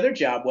like any other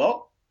job.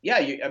 Well,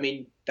 yeah,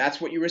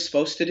 that's what you were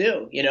supposed to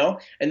do,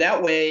 and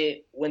that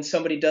way, when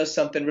somebody does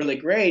something really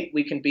great,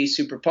 we can be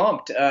super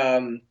pumped.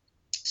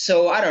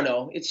 So I don't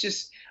know. It's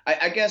just,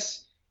 I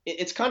guess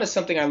it's kind of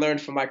something I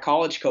learned from my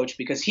college coach,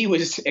 because he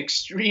was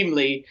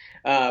extremely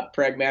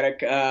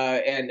pragmatic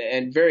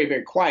and very,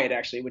 very quiet,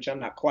 actually, which I'm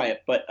not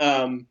quiet, but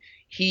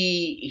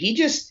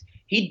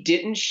he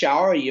didn't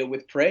shower you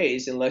with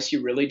praise unless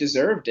you really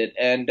deserved it.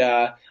 And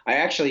I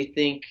actually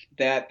think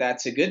that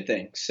that's a good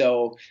thing.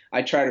 So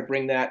I try to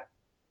bring that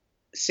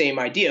same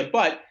idea.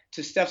 But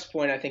to Steph's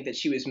point, I think that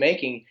she was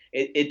making,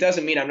 it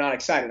doesn't mean I'm not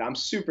excited. I'm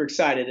super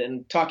excited,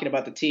 and talking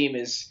about the team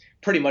is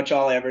pretty much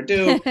all I ever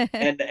do.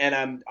 and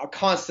I'm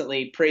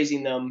constantly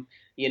praising them,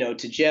 to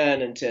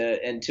Jen and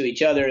to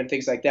each other and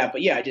things like that.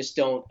 But yeah, I just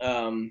don't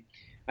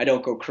I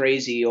don't go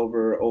crazy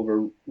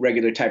over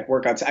regular type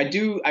workouts. I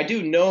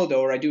do know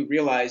though, or I do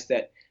realize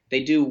that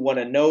they do want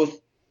to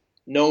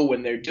know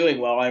when they're doing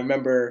well. I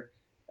remember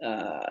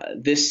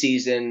this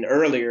season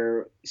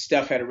earlier,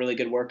 Steph had a really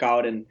good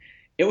workout, and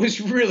it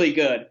was really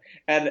good.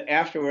 And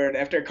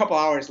after a couple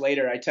hours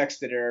later, I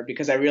texted her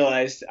because I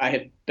realized I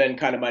had been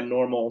kind of my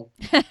normal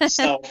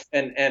self.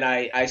 And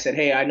I said,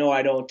 hey, I know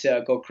I don't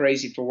go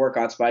crazy for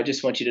workouts, but I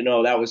just want you to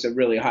know that was a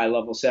really high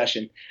level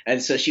session.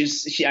 And so she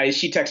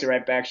texted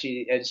right back.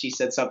 She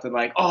said something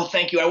like, oh,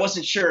 thank you. I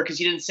wasn't sure because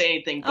you didn't say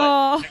anything,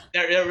 but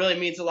that really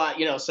means a lot,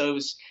 so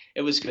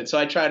it was good. So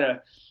I try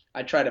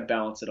to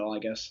balance it all, I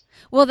guess.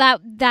 Well,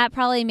 that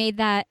probably made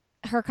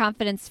her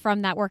confidence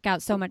from that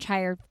workout so much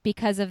higher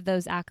because of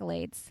those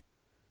accolades.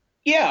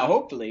 Yeah,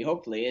 hopefully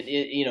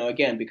it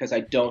again, because I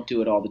don't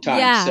do it all the time.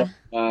 Yeah.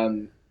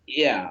 So,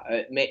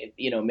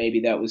 maybe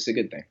that was a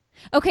good thing.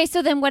 Okay.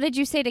 So then what did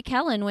you say to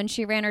Kellen when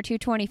she ran her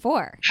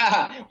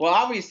 2:24? Well,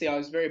 obviously I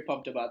was very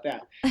pumped about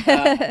that.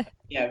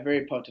 Yeah,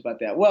 very pumped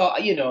about that. Well,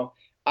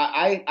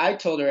 I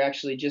told her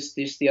actually just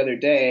the other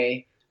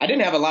day. I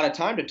didn't have a lot of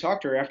time to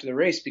talk to her after the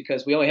race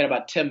because we only had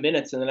about 10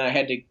 minutes, and then I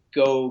had to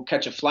go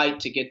catch a flight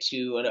to get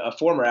to a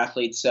former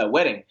athlete's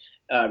wedding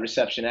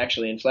reception,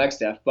 actually, in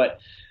Flagstaff. But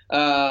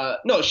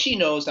no, she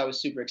knows I was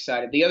super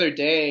excited. The other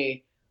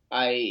day,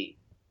 I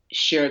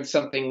shared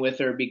something with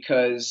her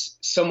because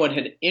someone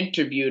had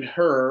interviewed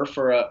her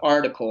for an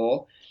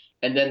article,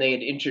 and then they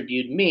had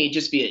interviewed me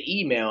just via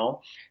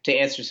email to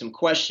answer some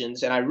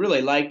questions. And I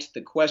really liked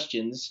the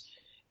questions,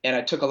 and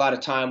I took a lot of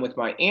time with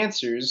my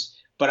answers.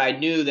 But I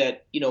knew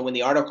that, when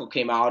the article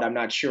came out, I'm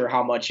not sure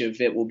how much of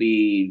it will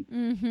be,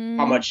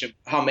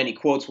 how many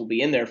quotes will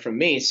be in there from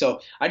me. So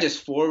I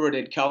just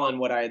forwarded Kellen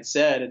what I had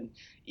said. And,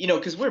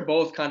 because we're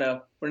both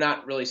we're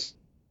not really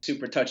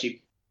super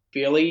touchy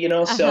feely,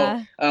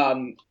 So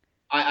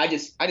I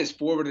just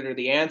forwarded her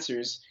the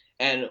answers.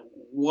 And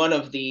one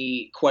of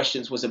the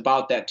questions was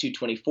about that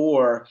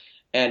 224.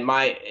 And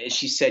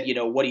she said,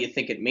 what do you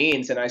think it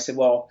means? And I said,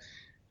 well,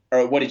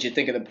 or what did you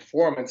think of the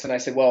performance? And I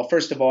said, well,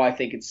 first of all, I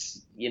think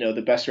it's,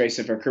 the best race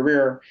of her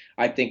career.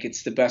 I think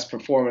it's the best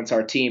performance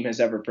our team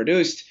has ever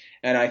produced.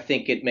 And I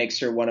think it makes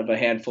her one of a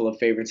handful of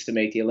favorites to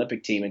make the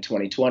Olympic team in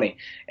 2020.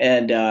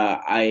 And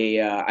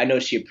I know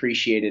she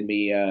appreciated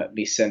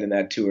me sending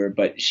that to her,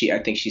 but I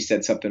think she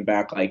said something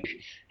back like,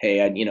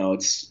 hey,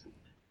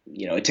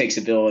 it takes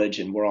a village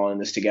and we're all in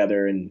this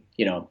together and,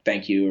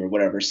 thank you or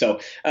whatever. So,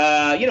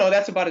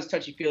 that's about as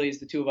touchy feely as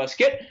the two of us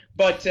get,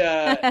 but,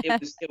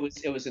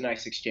 it was a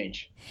nice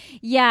exchange.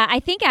 Yeah,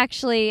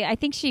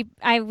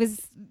 I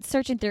was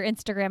searching through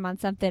Instagram on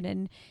something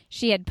and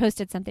she had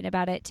posted something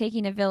about it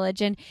taking a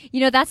village. And,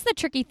 that's the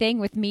tricky thing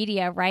with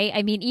media, right?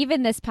 I mean,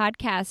 even this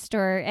podcast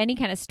or any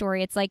kind of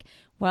story, it's like,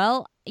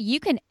 well, you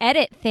can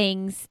edit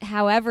things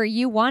however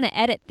you want to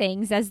edit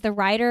things as the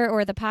writer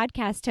or the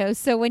podcast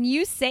host. So when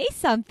you say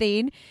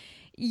something,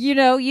 you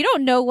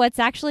don't know what's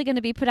actually going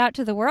to be put out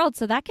to the world.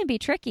 So that can be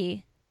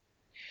tricky.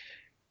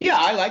 Yeah,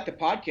 I like the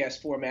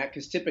podcast format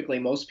because typically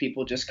most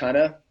people just kind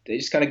of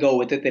go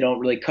with it. They don't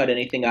really cut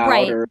anything out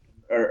Right. or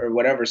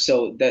whatever.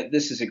 So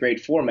this is a great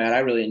format. I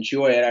really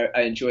enjoy it.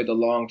 I enjoy the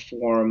long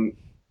form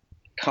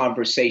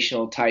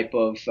conversational type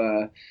of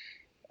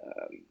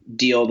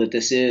deal that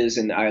this is,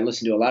 and I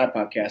listen to a lot of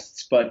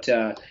podcasts. But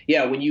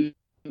yeah, when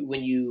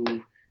you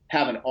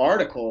have an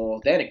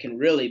article, then it can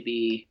really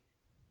be.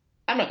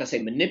 I'm not going to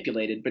say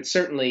manipulated, but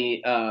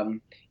certainly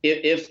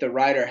if the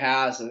writer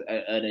has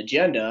an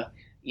agenda,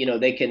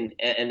 they can,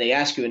 and they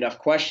ask you enough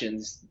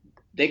questions,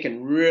 they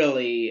can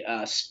really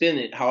spin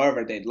it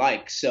however they'd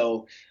like.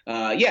 So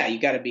yeah, you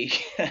got to be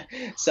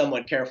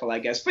somewhat careful, I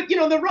guess. But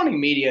the running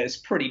media is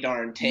pretty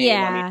darn tame.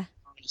 Yeah. I mean,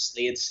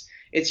 honestly,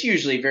 it's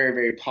usually very,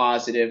 very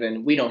positive,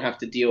 and we don't have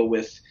to deal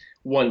with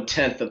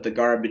 1/10 of the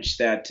garbage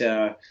that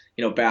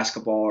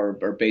basketball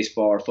or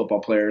baseball or football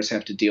players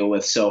have to deal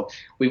with. So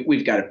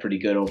we've got it pretty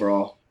good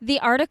overall. The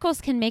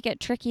articles can make it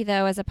tricky,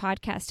 though, as a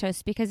podcast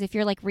host, because if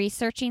you're like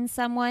researching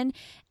someone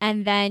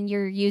and then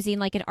you're using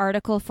like an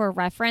article for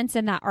reference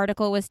and that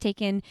article was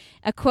taking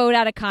a quote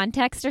out of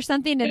context or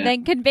something, and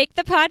then can make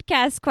the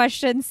podcast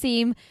question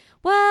seem,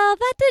 well,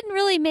 that didn't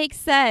really make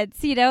sense.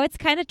 It's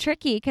kind of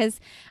tricky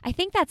because I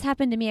think that's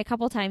happened to me a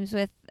couple times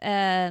with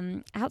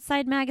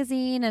Outside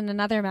Magazine and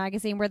another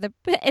magazine where the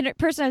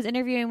person I was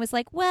interviewing was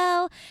like,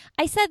 well,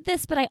 I said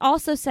this, but I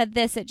also said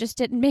this. It just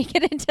didn't make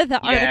it into the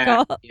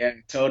article. Yeah,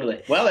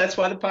 totally. Well, that's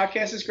why the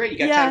podcast is great. You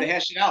got time to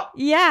hash it out.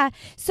 Yeah.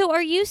 So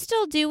are you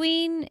still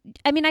doing,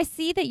 I mean, I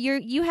see that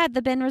you had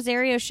the Ben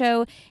Rosario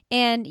show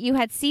and you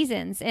had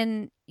seasons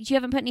and you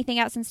haven't put anything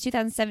out since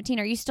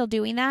 2017. Are you still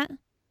doing that?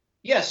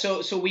 Yeah,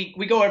 so we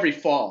go every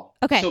fall.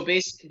 Okay. So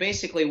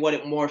basically what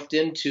it morphed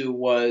into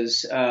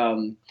was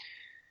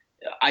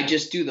I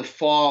just do the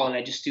fall and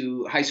I just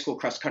do high school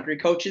cross country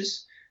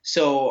coaches.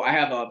 So I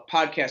have a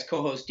podcast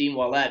co-host, Dean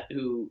Wallette,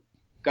 who,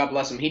 God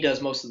bless him, he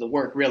does most of the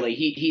work, really.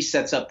 He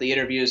sets up the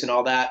interviews and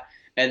all that.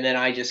 And then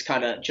I just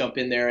kind of jump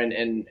in there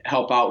and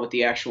help out with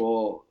the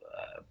actual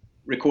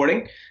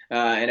recording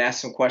and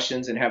ask some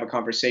questions and have a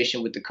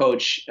conversation with the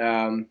coach.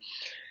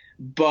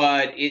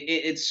 But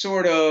it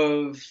sort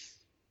of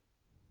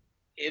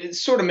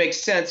makes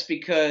sense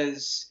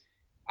because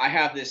I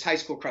have this high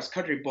school cross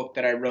country book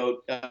that I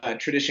wrote,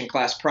 Tradition,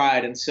 Class,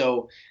 Pride. And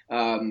so,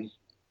 and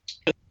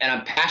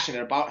I'm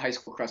passionate about high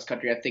school cross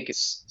country. I think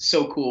it's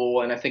so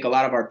cool. And I think a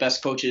lot of our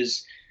best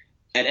coaches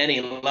at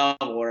any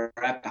level are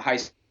at the high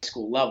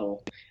school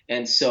level.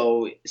 And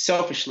so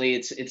selfishly,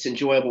 it's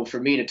enjoyable for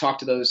me to talk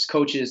to those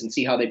coaches and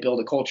see how they build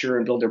a culture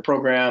and build their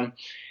program.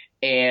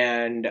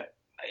 And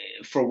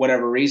for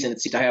whatever reason, it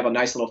seems I have a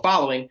nice little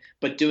following,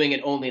 but doing it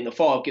only in the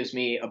fall gives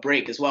me a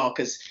break as well,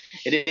 because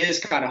it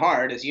is kind of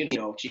hard, as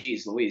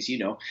geez Louise,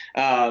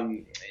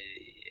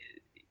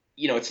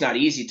 it's not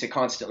easy to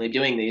constantly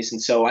doing these.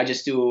 And so I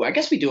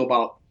guess we do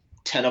about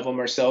 10 of them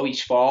or so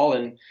each fall.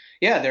 And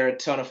yeah, they're a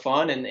ton of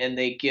fun, and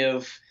they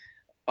give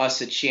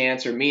us a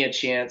chance, or me a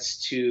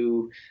chance,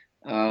 to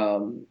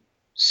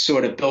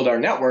sort of build our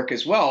network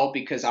as well,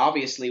 because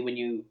obviously when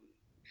you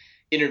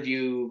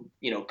interview,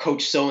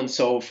 coach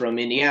so-and-so from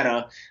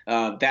Indiana,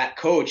 that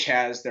coach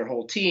has their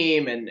whole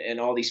team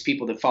and all these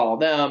people that follow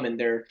them, and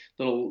they're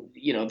little,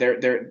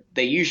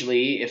 they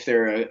usually, if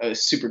they're a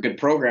super good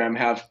program,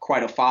 have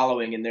quite a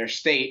following in their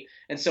state.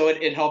 And so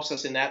it helps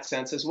us in that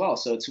sense as well.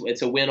 So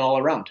it's a win all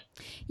around.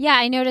 Yeah.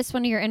 I noticed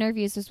one of your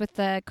interviews was with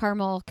the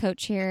Carmel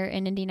coach here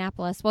in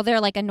Indianapolis. Well,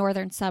 they're like a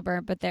northern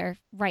suburb, but they're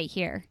right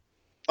here.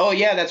 Oh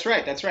yeah, that's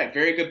right.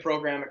 Very good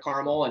program at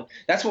Carmel. And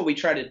that's what we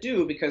try to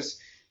do, because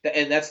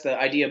and that's the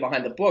idea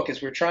behind the book,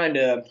 is we're trying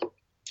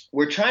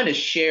to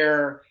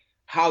share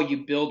how you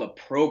build a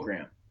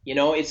program.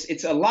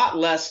 It's a lot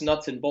less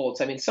nuts and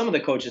bolts. I mean, some of the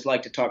coaches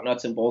like to talk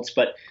nuts and bolts,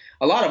 but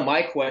a lot of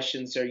my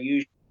questions are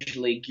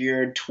usually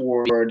geared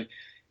toward,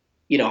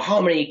 how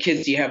many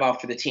kids do you have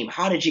out for the team?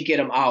 How did you get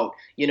them out?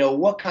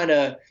 What kind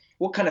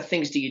of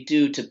things do you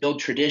do to build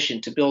tradition,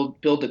 to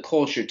build the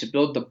culture, to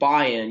build the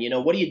buy-in?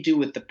 What do you do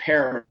with the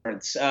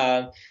parents?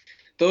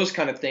 Those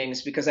kind of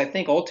things, because I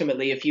think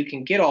ultimately if you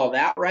can get all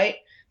that right,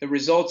 the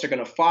results are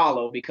going to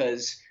follow,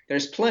 because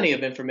there's plenty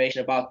of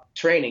information about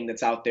training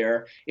that's out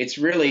there. It's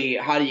really,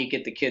 how do you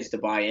get the kids to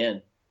buy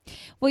in?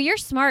 Well, you're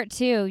smart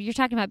too. You're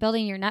talking about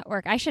building your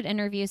network. I should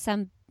interview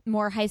some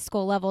more high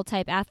school level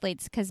type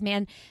athletes, because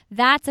man,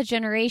 that's a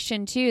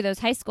generation too. Those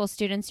high school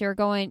students who are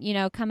going,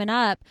 coming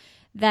up,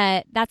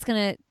 they're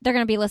going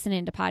to be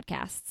listening to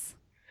podcasts.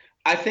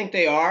 I think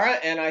they are.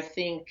 And I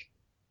think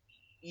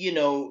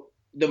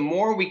the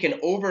more we can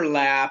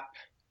overlap.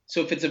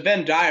 So if it's a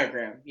Venn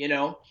diagram,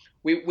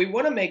 we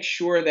want to make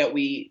sure that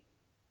we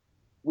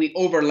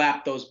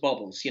overlap those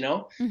bubbles,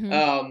 Hmm.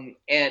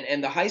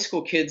 and the high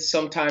school kids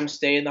sometimes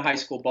stay in the high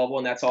school bubble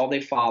and that's all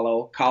they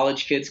follow.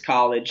 College kids,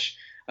 college.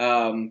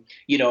 A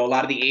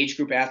lot of the age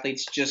group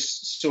athletes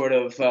just sort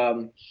of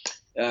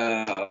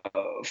uh,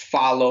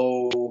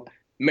 follow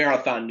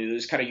marathon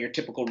news, kind of your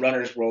typical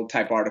runner's world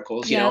type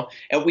articles, Yep.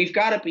 and we've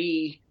got to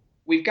be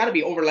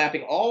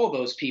overlapping all of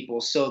those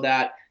people so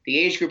that the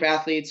age group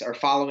athletes are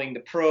following the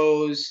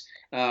pros,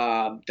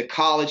 the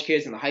college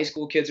kids and the high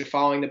school kids are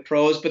following the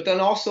pros, but then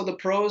also the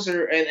pros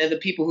and the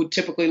people who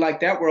typically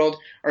like that world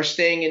are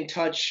staying in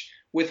touch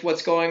with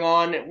what's going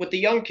on with the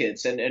young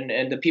kids and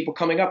the people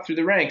coming up through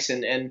the ranks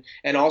and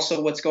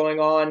also what's going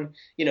on,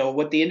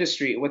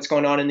 what's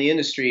going on in the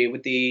industry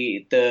with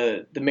the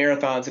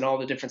marathons and all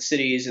the different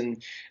cities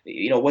and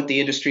what the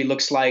industry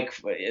looks like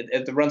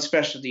at the run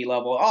specialty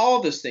level, all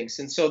those things.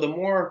 And so the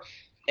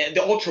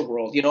ultra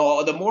world,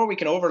 the more we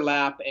can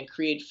overlap and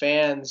create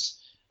fans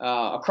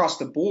across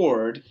the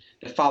board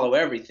that follow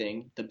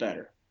everything, the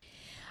better.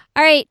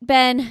 All right,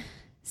 Ben.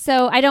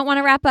 So I don't want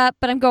to wrap up,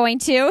 but I'm going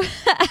to.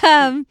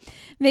 um,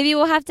 Maybe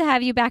we'll have to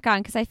have you back on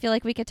because I feel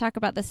like we could talk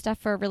about this stuff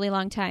for a really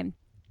long time.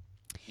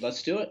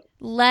 Let's do it.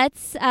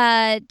 Let's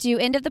do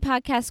end of the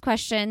podcast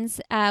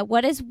questions.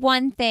 What is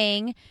one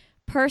thing,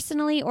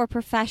 personally or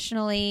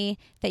professionally,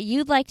 that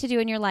you'd like to do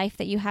in your life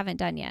that you haven't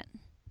done yet?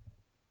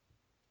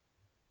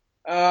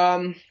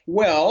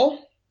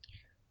 Well,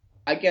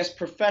 I guess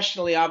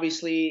professionally,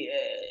 obviously,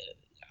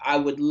 I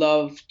would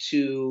love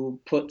to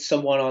put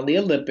someone on the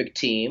Olympic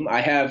team.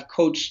 I have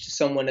coached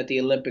someone at the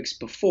Olympics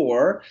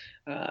before.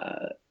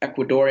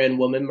 Ecuadorian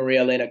woman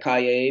Maria Elena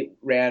Calle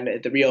ran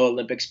at the Rio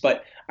Olympics,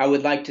 but I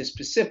would like to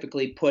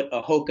specifically put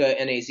a Hoka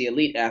NAZ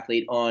elite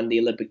athlete on the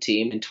Olympic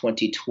team in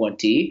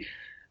 2020.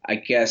 I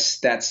guess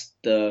that's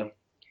the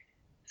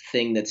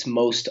thing that's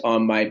most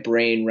on my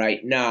brain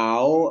right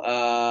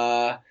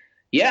now.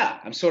 Yeah,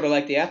 I'm sort of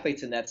like the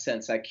athletes in that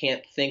sense. I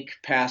can't think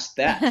past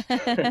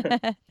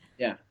that.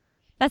 Yeah,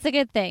 That's a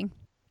good thing.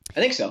 I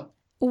think so.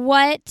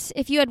 What,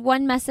 if you had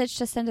one message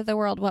to send to the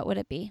world, what would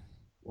it be?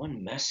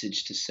 One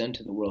message to send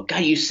to the world.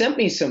 God, you sent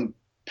me some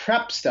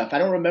prep stuff. I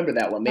don't remember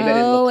that one. Maybe I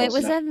didn't look Oh, it close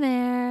was enough. in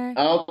there.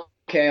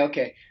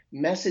 Okay.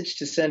 Message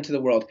to send to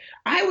the world.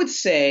 I would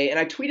say, and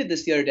I tweeted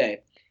this the other day,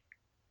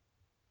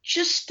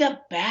 just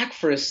step back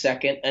for a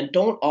second and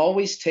don't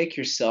always take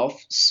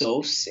yourself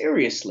so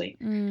seriously.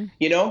 Mm,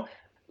 You know,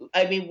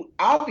 I mean,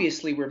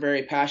 obviously, we're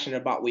very passionate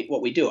about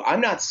what we do.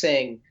 I'm not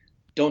saying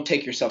don't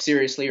take yourself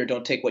seriously or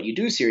don't take what you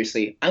do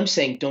seriously. I'm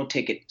saying don't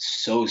take it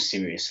so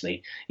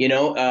seriously.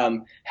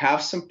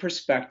 Have some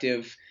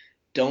perspective.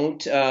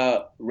 Don't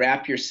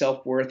wrap your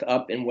self worth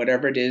up in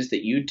whatever it is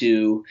that you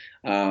do.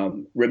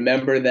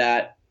 Remember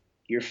that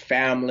your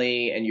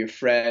family and your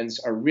friends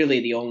are really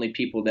the only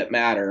people that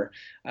matter.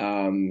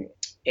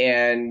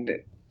 And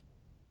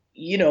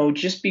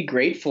just be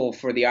grateful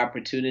for the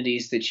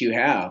opportunities that you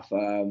have.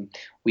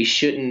 We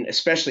shouldn't,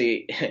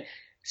 especially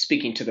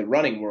speaking to the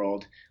running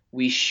world,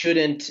 we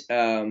shouldn't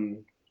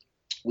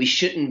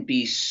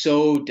be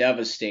so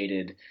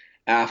devastated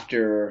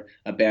after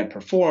a bad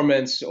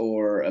performance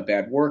or a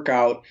bad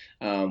workout.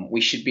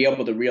 We should be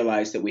able to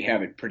realize that we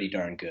have it pretty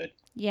darn good.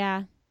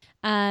 yeah.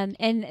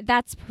 And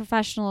that's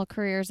professional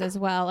careers as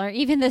well. Or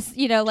even this,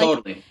 like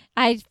Totally.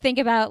 I think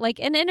about like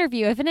an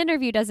interview. If an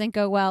interview doesn't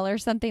go well or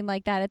something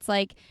like that, it's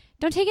like,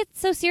 don't take it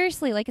so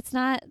seriously. Like it's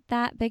not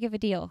that big of a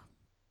deal.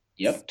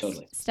 Yep,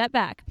 totally. Step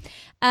back.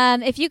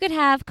 If you could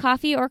have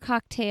coffee or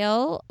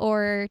cocktail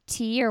or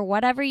tea or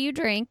whatever you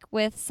drink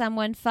with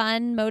someone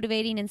fun,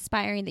 motivating,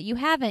 inspiring that you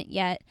haven't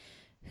yet,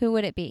 who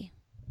would it be?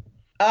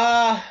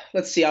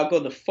 Let's see. I'll go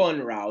the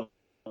fun route.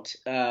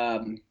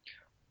 Um,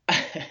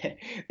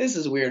 this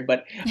is weird,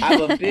 but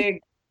I'm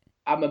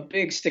a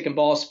big stick and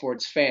ball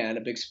sports fan,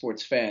 a big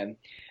sports fan,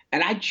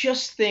 and I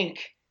just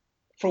think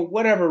for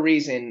whatever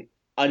reason,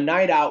 a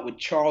night out with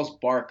Charles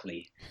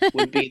Barkley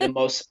would be the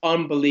most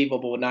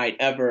unbelievable night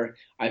ever.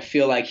 I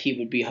feel like he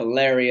would be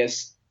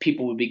hilarious.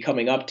 People would be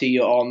coming up to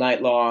you all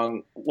night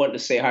long, wanting to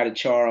say hi to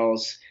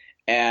Charles,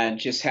 and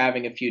just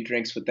having a few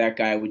drinks with that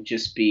guy would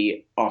just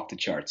be off the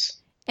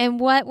charts. And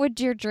what would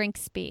your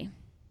drinks be?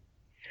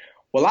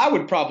 Well, I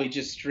would probably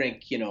just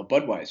drink,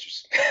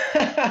 Budweisers.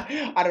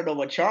 I don't know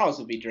what Charles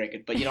would be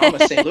drinking, but I'm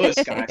a St. Louis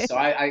guy, so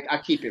I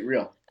keep it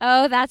real.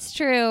 Oh, that's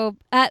true.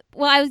 Well,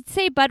 I would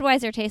say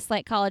Budweiser tastes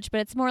like college, but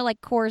it's more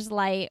like Coors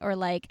Light or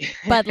like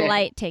Bud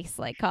Light tastes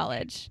like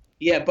college.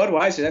 Yeah,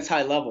 Budweiser, that's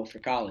high level for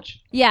college.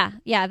 Yeah,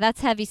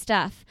 that's heavy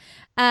stuff.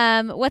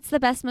 What's the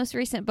best, most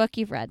recent book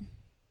you've read?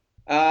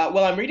 Well,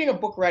 I'm reading a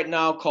book right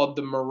now called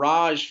The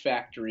Mirage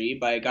Factory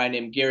by a guy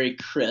named Gary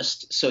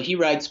Christ. So he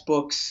writes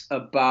books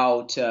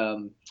about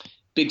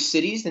big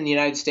cities in the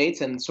United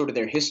States and sort of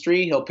their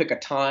history. He'll pick a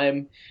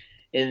time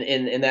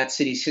in that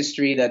city's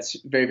history that's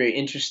very, very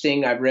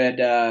interesting. I've read,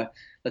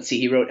 let's see,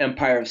 he wrote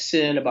Empire of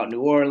Sin about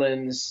New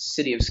Orleans,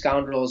 City of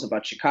Scoundrels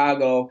about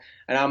Chicago,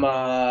 and I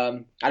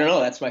don't know,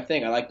 that's my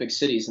thing. I like big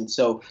cities, and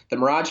so The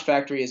Mirage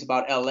Factory is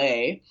about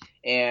L.A.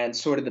 and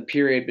sort of the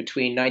period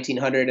between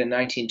 1900 and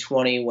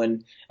 1920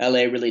 when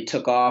L.A. really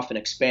took off and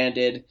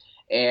expanded,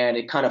 and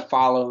it kind of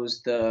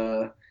follows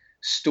the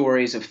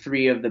stories of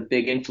three of the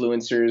big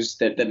influencers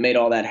that made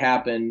all that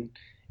happen.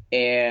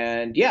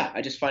 And yeah,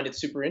 I just find it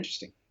super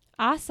interesting.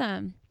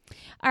 Awesome.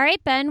 All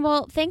right, Ben.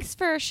 Well, thanks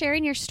for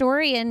sharing your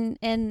story.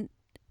 And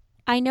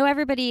I know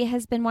everybody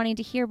has been wanting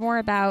to hear more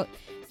about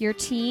your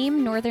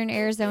team, Northern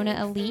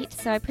Arizona Elite.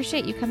 So I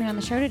appreciate you coming on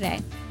the show today.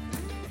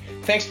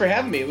 Thanks for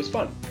having me. It was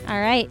fun. All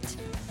right.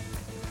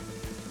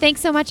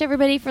 Thanks so much,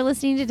 everybody, for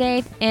listening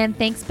today. And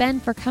thanks,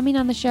 Ben, for coming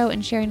on the show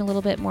and sharing a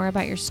little bit more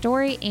about your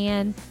story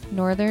and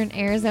Northern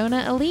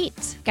Arizona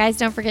Elite. Guys,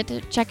 don't forget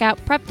to check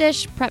out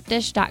PrepDish,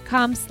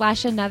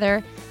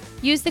 prepdish.com/another.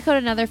 Use the code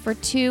another for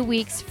 2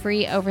 weeks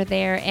free over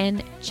there.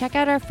 And check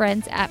out our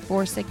friends at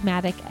Four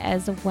Sigmatic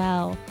as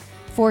well.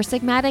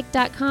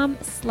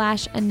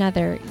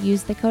 foursigmatic.com/another.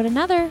 Use the code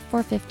another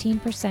for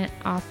 15%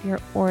 off your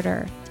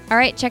order. All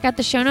right, check out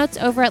the show notes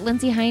over at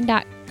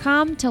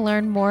lindseyhine.com to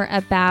learn more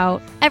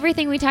about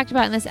everything we talked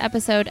about in this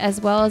episode, as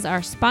well as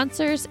our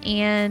sponsors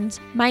and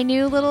my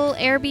new little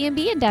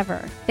Airbnb endeavor.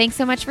 Thanks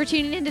so much for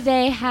tuning in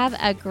today. Have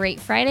a great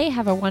Friday.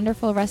 Have a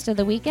wonderful rest of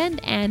the weekend.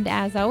 And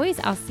as always,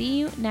 I'll see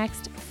you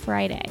next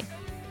Friday.